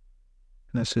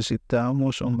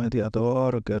 Necesitamos un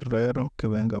mediador guerrero que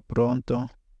venga pronto,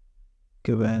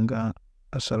 que venga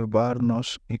a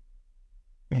salvarnos y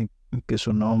que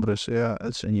su nombre sea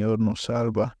el Señor nos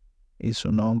salva, y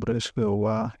su nombre es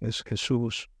Jehová, es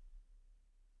Jesús.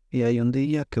 Y hay un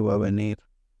día que va a venir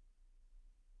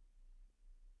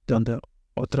donde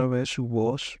otra vez su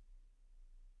voz,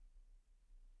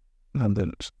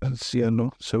 donde el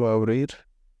cielo se va a abrir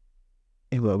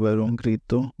y va a haber un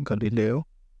grito Galileo.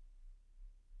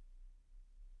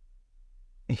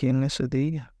 Y en ese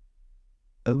día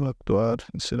Él va a actuar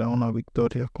y será una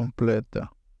victoria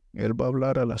completa. Él va a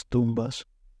hablar a las tumbas.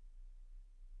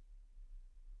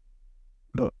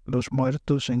 Los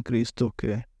muertos en Cristo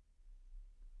que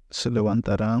se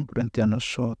levantarán frente a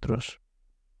nosotros,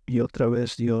 y otra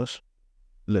vez Dios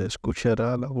le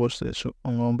escuchará la voz de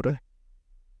un hombre.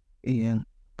 Y en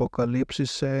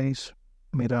Apocalipsis 6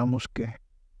 miramos que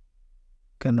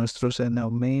nuestros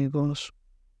enemigos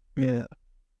eh,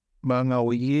 van a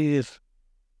huir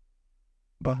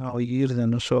de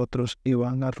nosotros y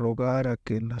van a rogar a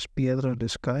que las piedras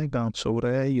les caigan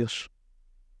sobre ellos.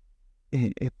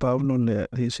 Y Pablo le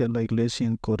dice a la iglesia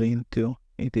en Corintio,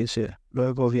 y dice,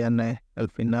 luego viene el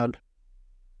final,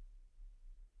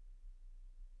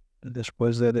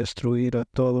 después de destruir a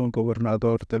todo un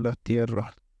gobernador de la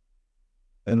tierra.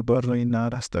 Él va a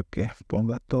reinar hasta que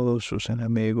ponga a todos sus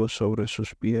enemigos sobre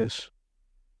sus pies.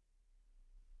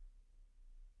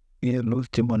 Y el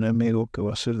último enemigo que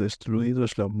va a ser destruido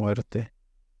es la muerte,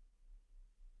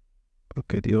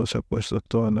 porque Dios ha puesto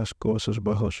todas las cosas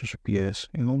bajo sus pies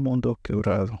en un mundo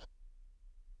quebrado.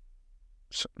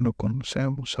 Lo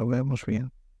conocemos, sabemos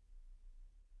bien.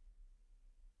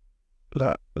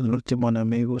 El último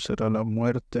enemigo será la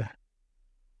muerte.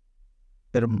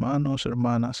 Hermanos,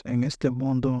 hermanas, en este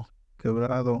mundo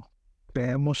quebrado,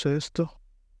 ¿creemos esto?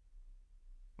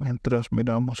 Mientras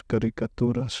miramos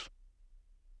caricaturas.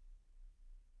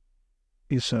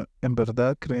 Y en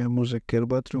verdad creemos de que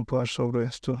Él va a triunfar sobre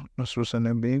nuestros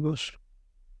enemigos.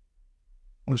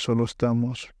 O solo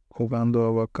estamos jugando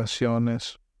a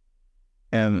vacaciones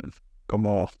en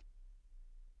como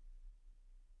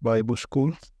Bible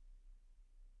School.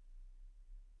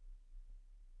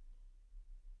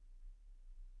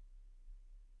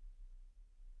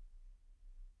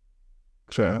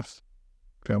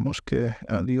 Creemos que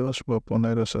a Dios va a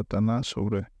poner a Satanás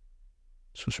sobre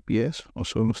sus pies, o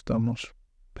solo estamos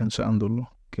pensándolo,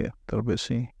 que tal vez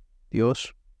sí.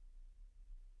 Dios,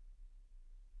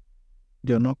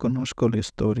 yo no conozco la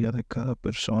historia de cada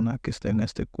persona que está en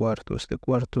este cuarto. Este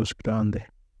cuarto es grande.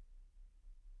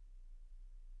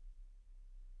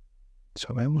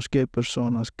 Sabemos que hay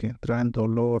personas que traen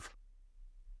dolor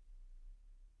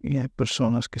y hay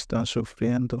personas que están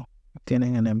sufriendo,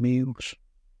 tienen enemigos.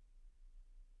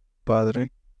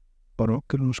 Padre, oro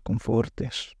que los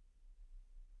confortes.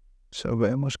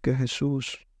 Sabemos que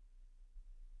Jesús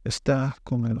está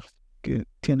con el que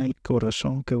tiene el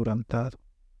corazón quebrantado.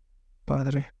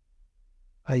 Padre,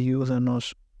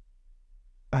 ayúdanos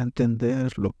a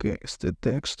entender lo que este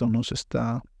texto nos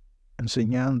está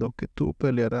enseñando, que tú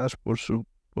pelearás por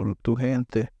tu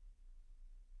gente,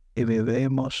 y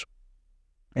vivimos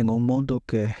en un mundo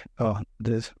que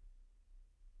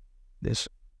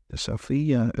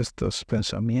desafía estos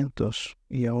pensamientos,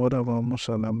 y ahora vamos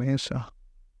a la mesa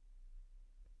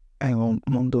en un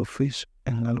mundo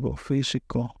en algo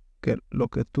físico, que lo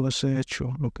que tú has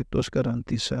hecho, lo que tú has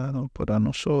garantizado para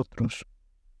nosotros.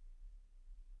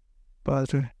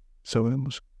 Padre,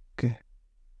 sabemos que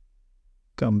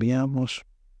cambiamos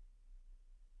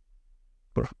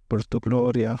por tu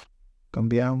gloria,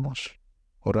 cambiamos,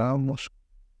 oramos,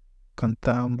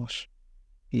 cantamos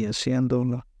y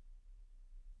haciendo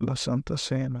la Santa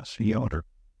Cena, Señor.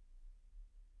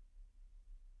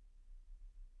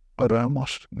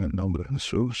 Oramos en el nombre de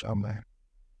Jesús. Amén.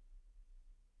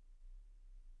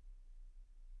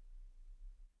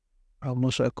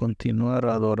 Vamos a continuar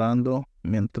adorando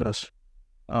mientras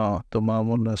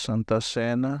tomamos la Santa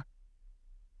Cena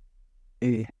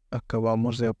y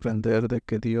acabamos de aprender de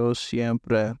que Dios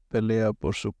siempre pelea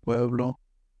por su pueblo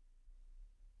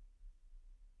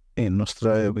y nos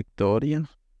trae victoria.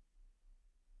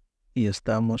 Y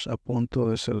estamos a punto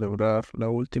de celebrar la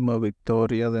última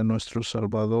victoria de nuestro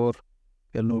Salvador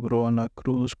que logró en la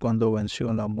cruz cuando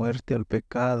venció la muerte al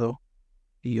pecado.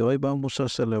 Y hoy vamos a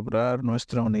celebrar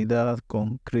nuestra unidad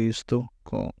con Cristo,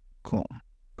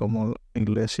 como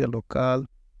iglesia local.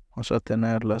 Vamos a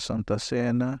tener la Santa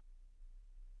Cena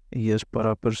y es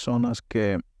para personas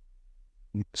que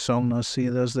son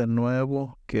nacidas de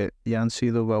nuevo, que ya han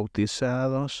sido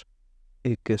bautizados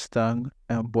y que están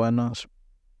en buenas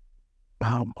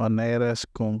maneras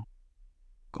con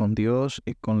Dios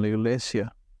y con la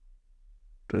iglesia.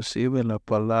 Recibe la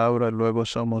palabra, luego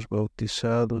somos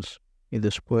bautizados y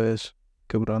después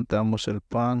quebrantamos el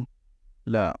pan.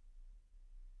 La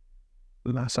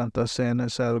Santa Cena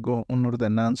es una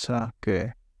ordenanza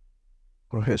que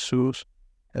por Jesús,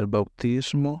 el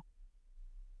bautismo.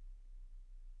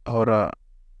 Ahora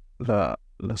la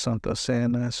Santa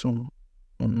Cena es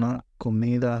una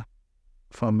comida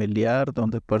familiar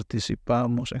donde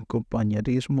participamos en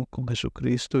compañerismo con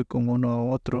Jesucristo y con uno a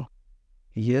otro.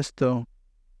 Y esto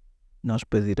nos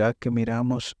pedirá que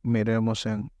miremos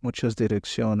en muchas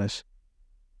direcciones,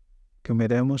 que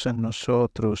miremos en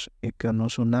nosotros y que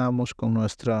nos unamos con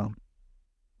nuestra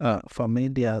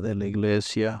familia de la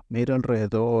iglesia. Mira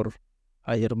alrededor,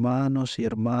 hay hermanos y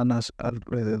hermanas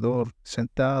alrededor,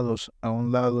 sentados a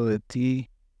un lado de ti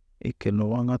y que lo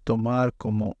van a tomar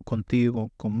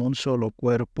contigo, como un solo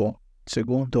cuerpo.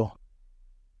 Segundo,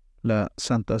 la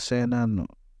Santa Cena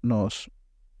nos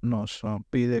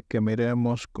pide que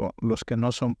miremos con los que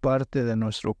no son parte de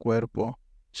nuestro cuerpo.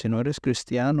 Si no eres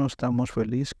cristiano, estamos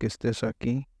felices que estés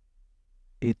aquí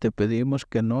y te pedimos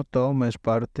que no tomes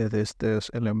parte de estos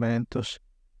elementos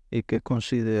y que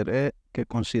consideres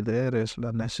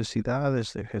las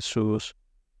necesidades de Jesús.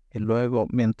 Y luego,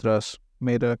 mientras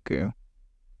mira que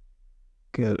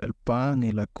el pan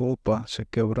y la copa se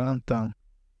quebrantan,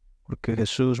 porque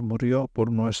Jesús murió por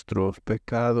nuestros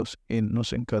pecados y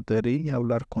nos encantaría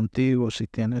hablar contigo si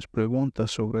tienes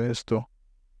preguntas sobre esto.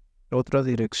 Otra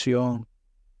dirección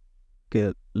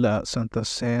que la Santa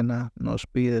Cena nos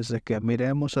pide es de que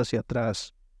miremos hacia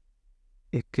atrás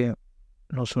y que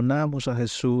nos unamos a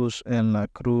Jesús en la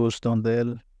cruz donde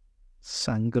Él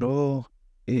sangró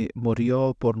y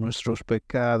murió por nuestros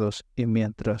pecados, y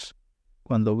mientras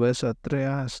cuando ves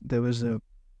atrás debes de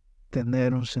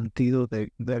tener un sentido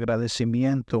de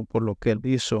agradecimiento por lo que Él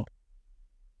hizo.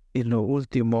 Y lo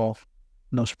último,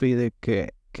 nos pide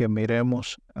que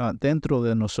miremos dentro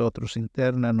de nosotros,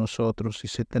 interna a nosotros, y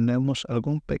si tenemos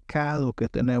algún pecado que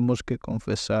tenemos que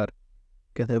confesar,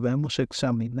 que debemos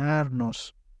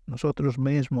examinarnos nosotros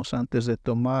mismos antes de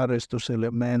tomar estos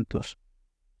elementos,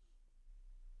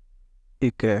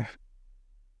 y que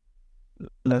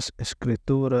las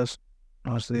Escrituras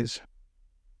nos dicen,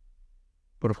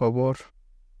 por favor,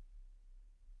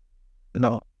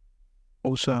 no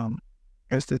usa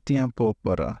este tiempo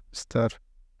para estar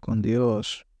con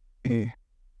Dios y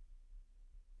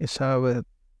sabe,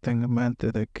 ten en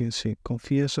mente de que si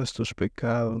confiesas tus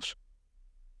pecados,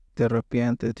 te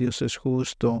arrepientes, Dios es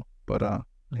justo para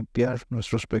limpiar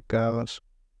nuestros pecados.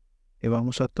 Y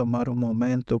vamos a tomar un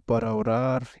momento para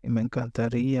orar y me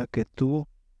encantaría que tú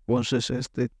uses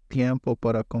este tiempo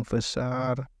para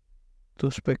confesar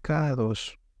tus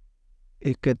pecados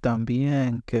y que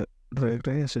también que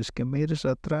regreses, que mires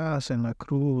atrás en la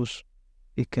cruz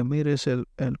y que mires el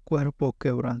cuerpo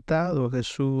quebrantado de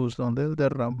Jesús, donde Él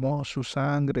derramó su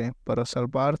sangre para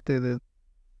salvarte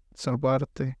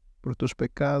por tus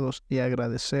pecados y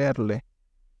agradecerle.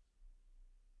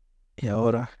 Y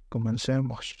ahora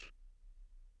comencemos.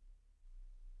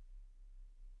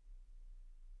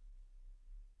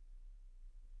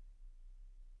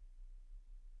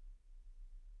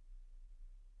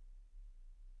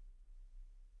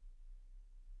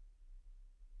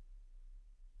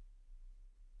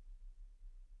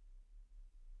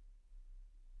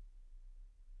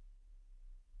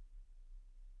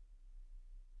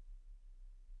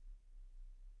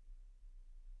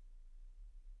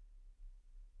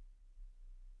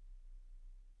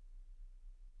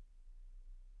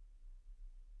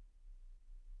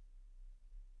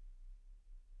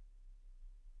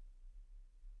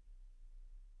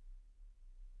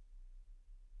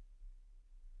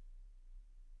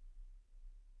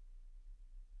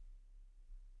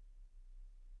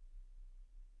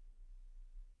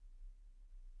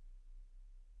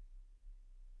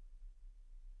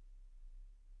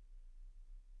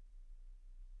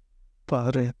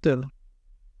 Padre,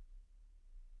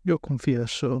 yo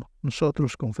confieso,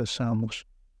 nosotros confesamos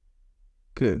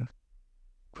que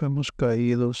hemos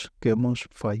caído, que hemos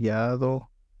fallado,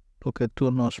 lo que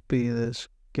tú nos pides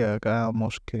que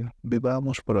hagamos, que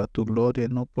vivamos para tu gloria y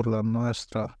no por la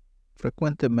nuestra.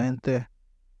 Frecuentemente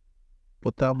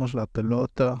botamos la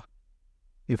pelota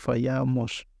y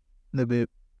fallamos,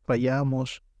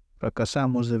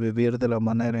 fracasamos de vivir de la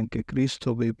manera en que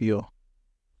Cristo vivió.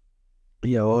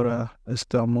 Y ahora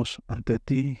estamos ante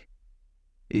ti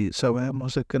y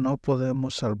sabemos de que no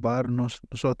podemos salvarnos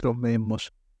nosotros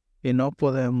mismos y no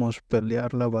podemos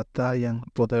pelear la batalla en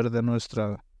poder de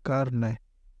nuestra carne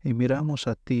y miramos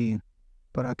a ti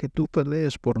para que tú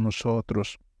pelees por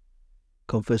nosotros.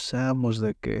 Confesamos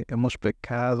de que hemos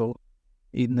pecado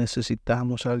y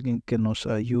necesitamos a alguien que nos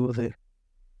ayude.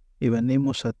 Y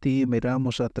venimos a ti,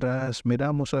 miramos atrás,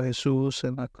 miramos a Jesús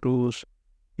en la cruz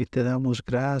y te damos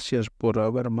gracias por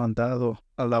haber mandado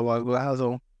al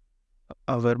abogado,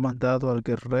 haber mandado al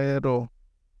guerrero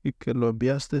y que lo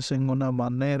enviaste en una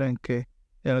manera en que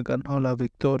Él ganó la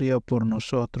victoria por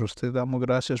nosotros. Te damos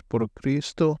gracias por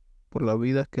Cristo, por la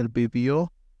vida que Él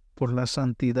vivió, por la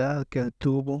santidad que Él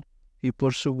tuvo y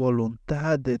por su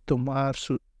voluntad de tomar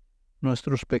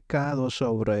nuestros pecados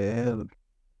sobre Él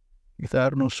y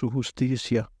darnos su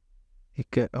justicia. Y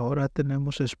que ahora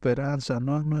tenemos esperanza,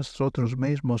 no en nosotros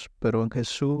mismos, pero en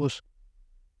Jesús.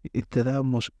 Y te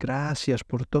damos gracias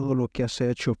por todo lo que has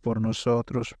hecho por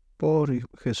nosotros, por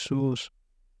Jesús.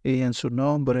 Y en su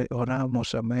nombre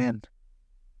oramos, amén.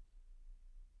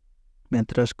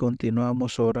 Mientras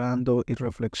continuamos orando y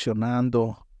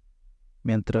reflexionando,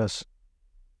 mientras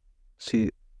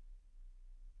si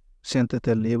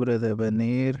siéntete libre de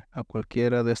venir a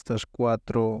cualquiera de estas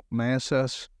 4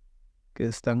 mesas que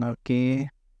están aquí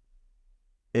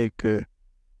y que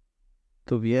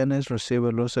tú vienes,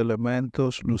 recibes los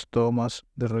elementos, los tomas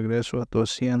de regreso a tu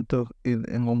asiento y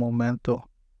en un momento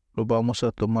los vamos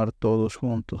a tomar todos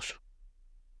juntos.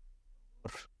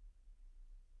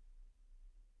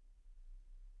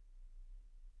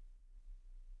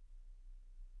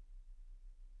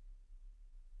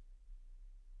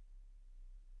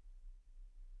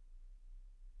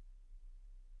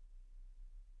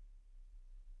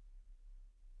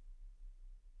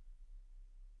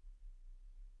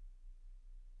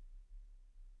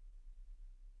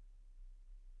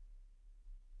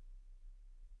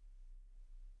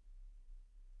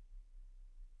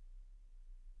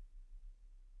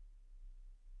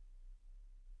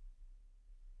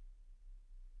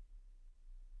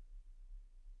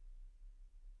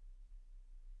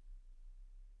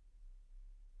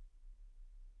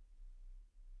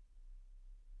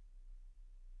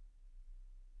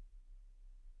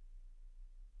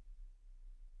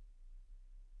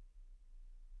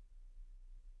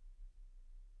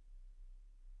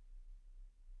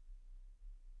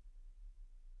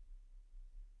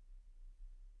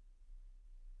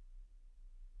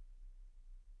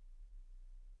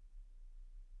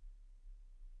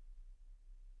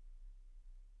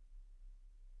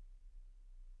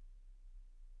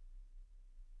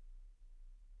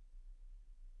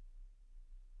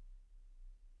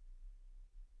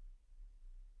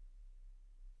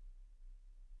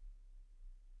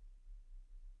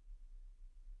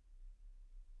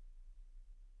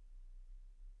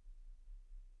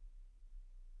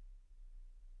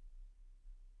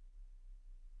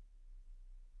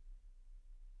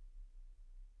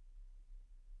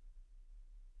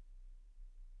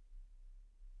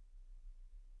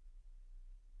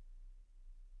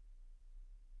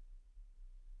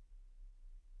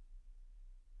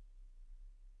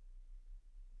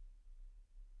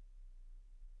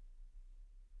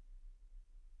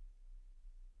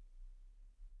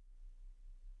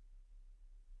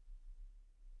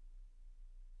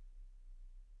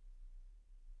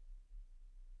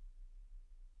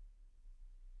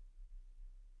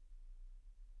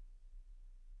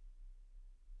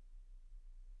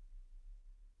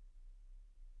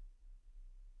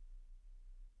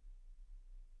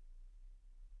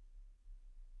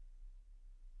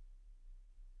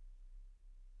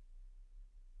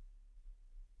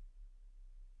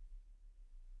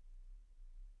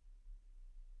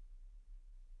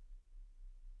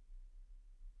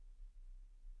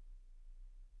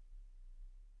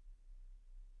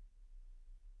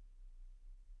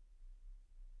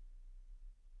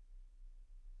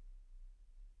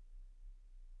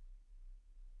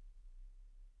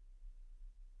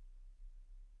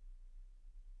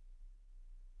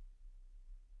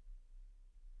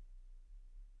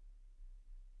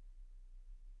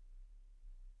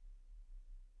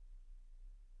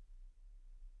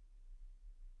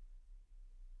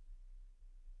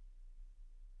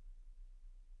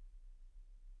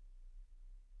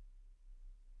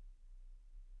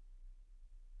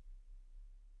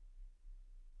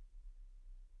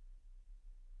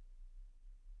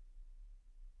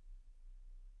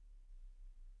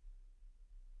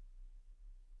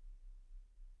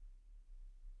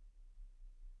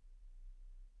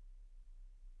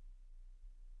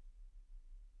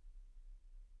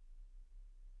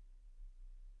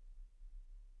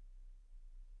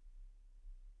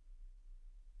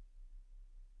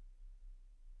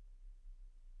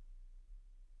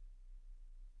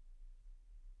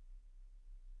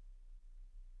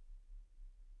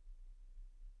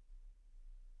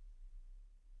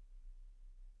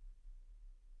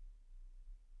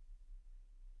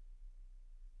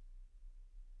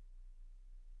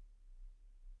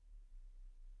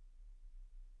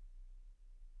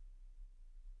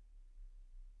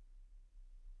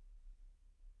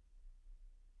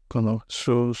 Cuando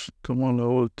Jesús tomó la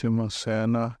última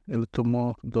cena, él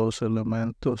tomó dos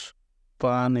elementos,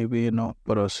 pan y vino,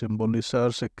 para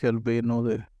simbolizarse que él vino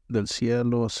del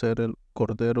cielo a ser el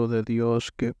Cordero de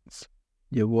Dios que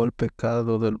llevó el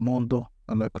pecado del mundo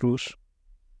a la cruz.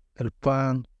 El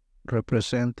pan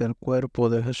representa el cuerpo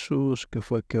de Jesús que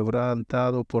fue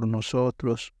quebrantado por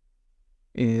nosotros.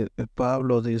 Y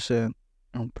Pablo dice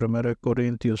en 1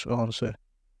 Corintios 11,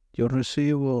 yo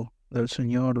recibo del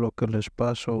Señor lo que les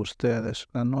paso a ustedes.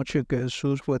 La noche que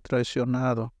Jesús fue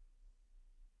traicionado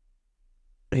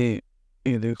y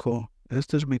dijo,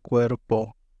 este es mi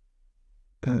cuerpo,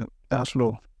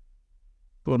 hazlo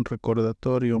con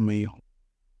recordatorio mío.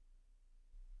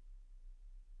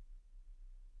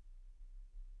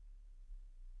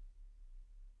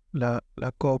 La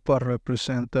copa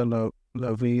representa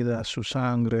la vida, su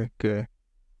sangre que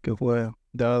fue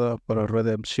dada para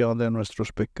redención de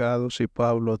nuestros pecados. Y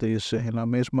Pablo dice, en la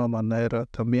misma manera,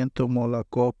 también tomó la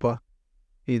copa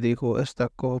y dijo, esta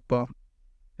copa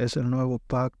es el nuevo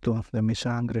pacto de mi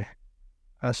sangre.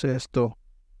 Haz esto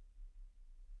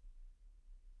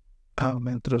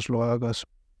mientras lo hagas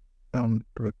un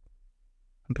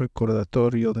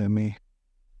recordatorio de mí.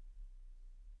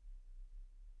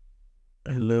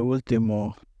 El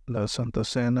último, la Santa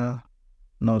Cena,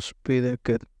 nos pide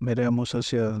que miremos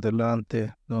hacia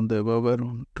adelante, donde va a haber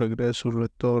un regreso, un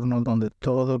retorno, donde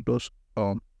todos los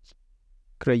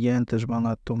creyentes van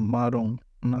a tomar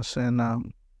una cena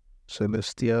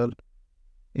celestial.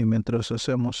 Y mientras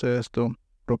hacemos esto,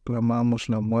 proclamamos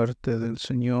la muerte del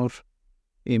Señor.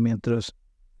 Y mientras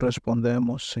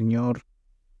respondemos, Señor,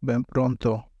 ven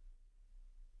pronto.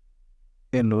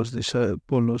 Y los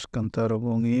discípulos cantaron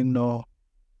un himno.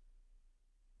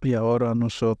 Y ahora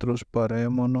nosotros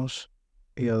parémonos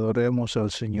y adoremos al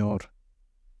Señor.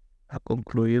 Ha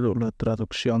concluido la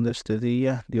traducción de este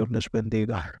día. Dios les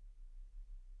bendiga.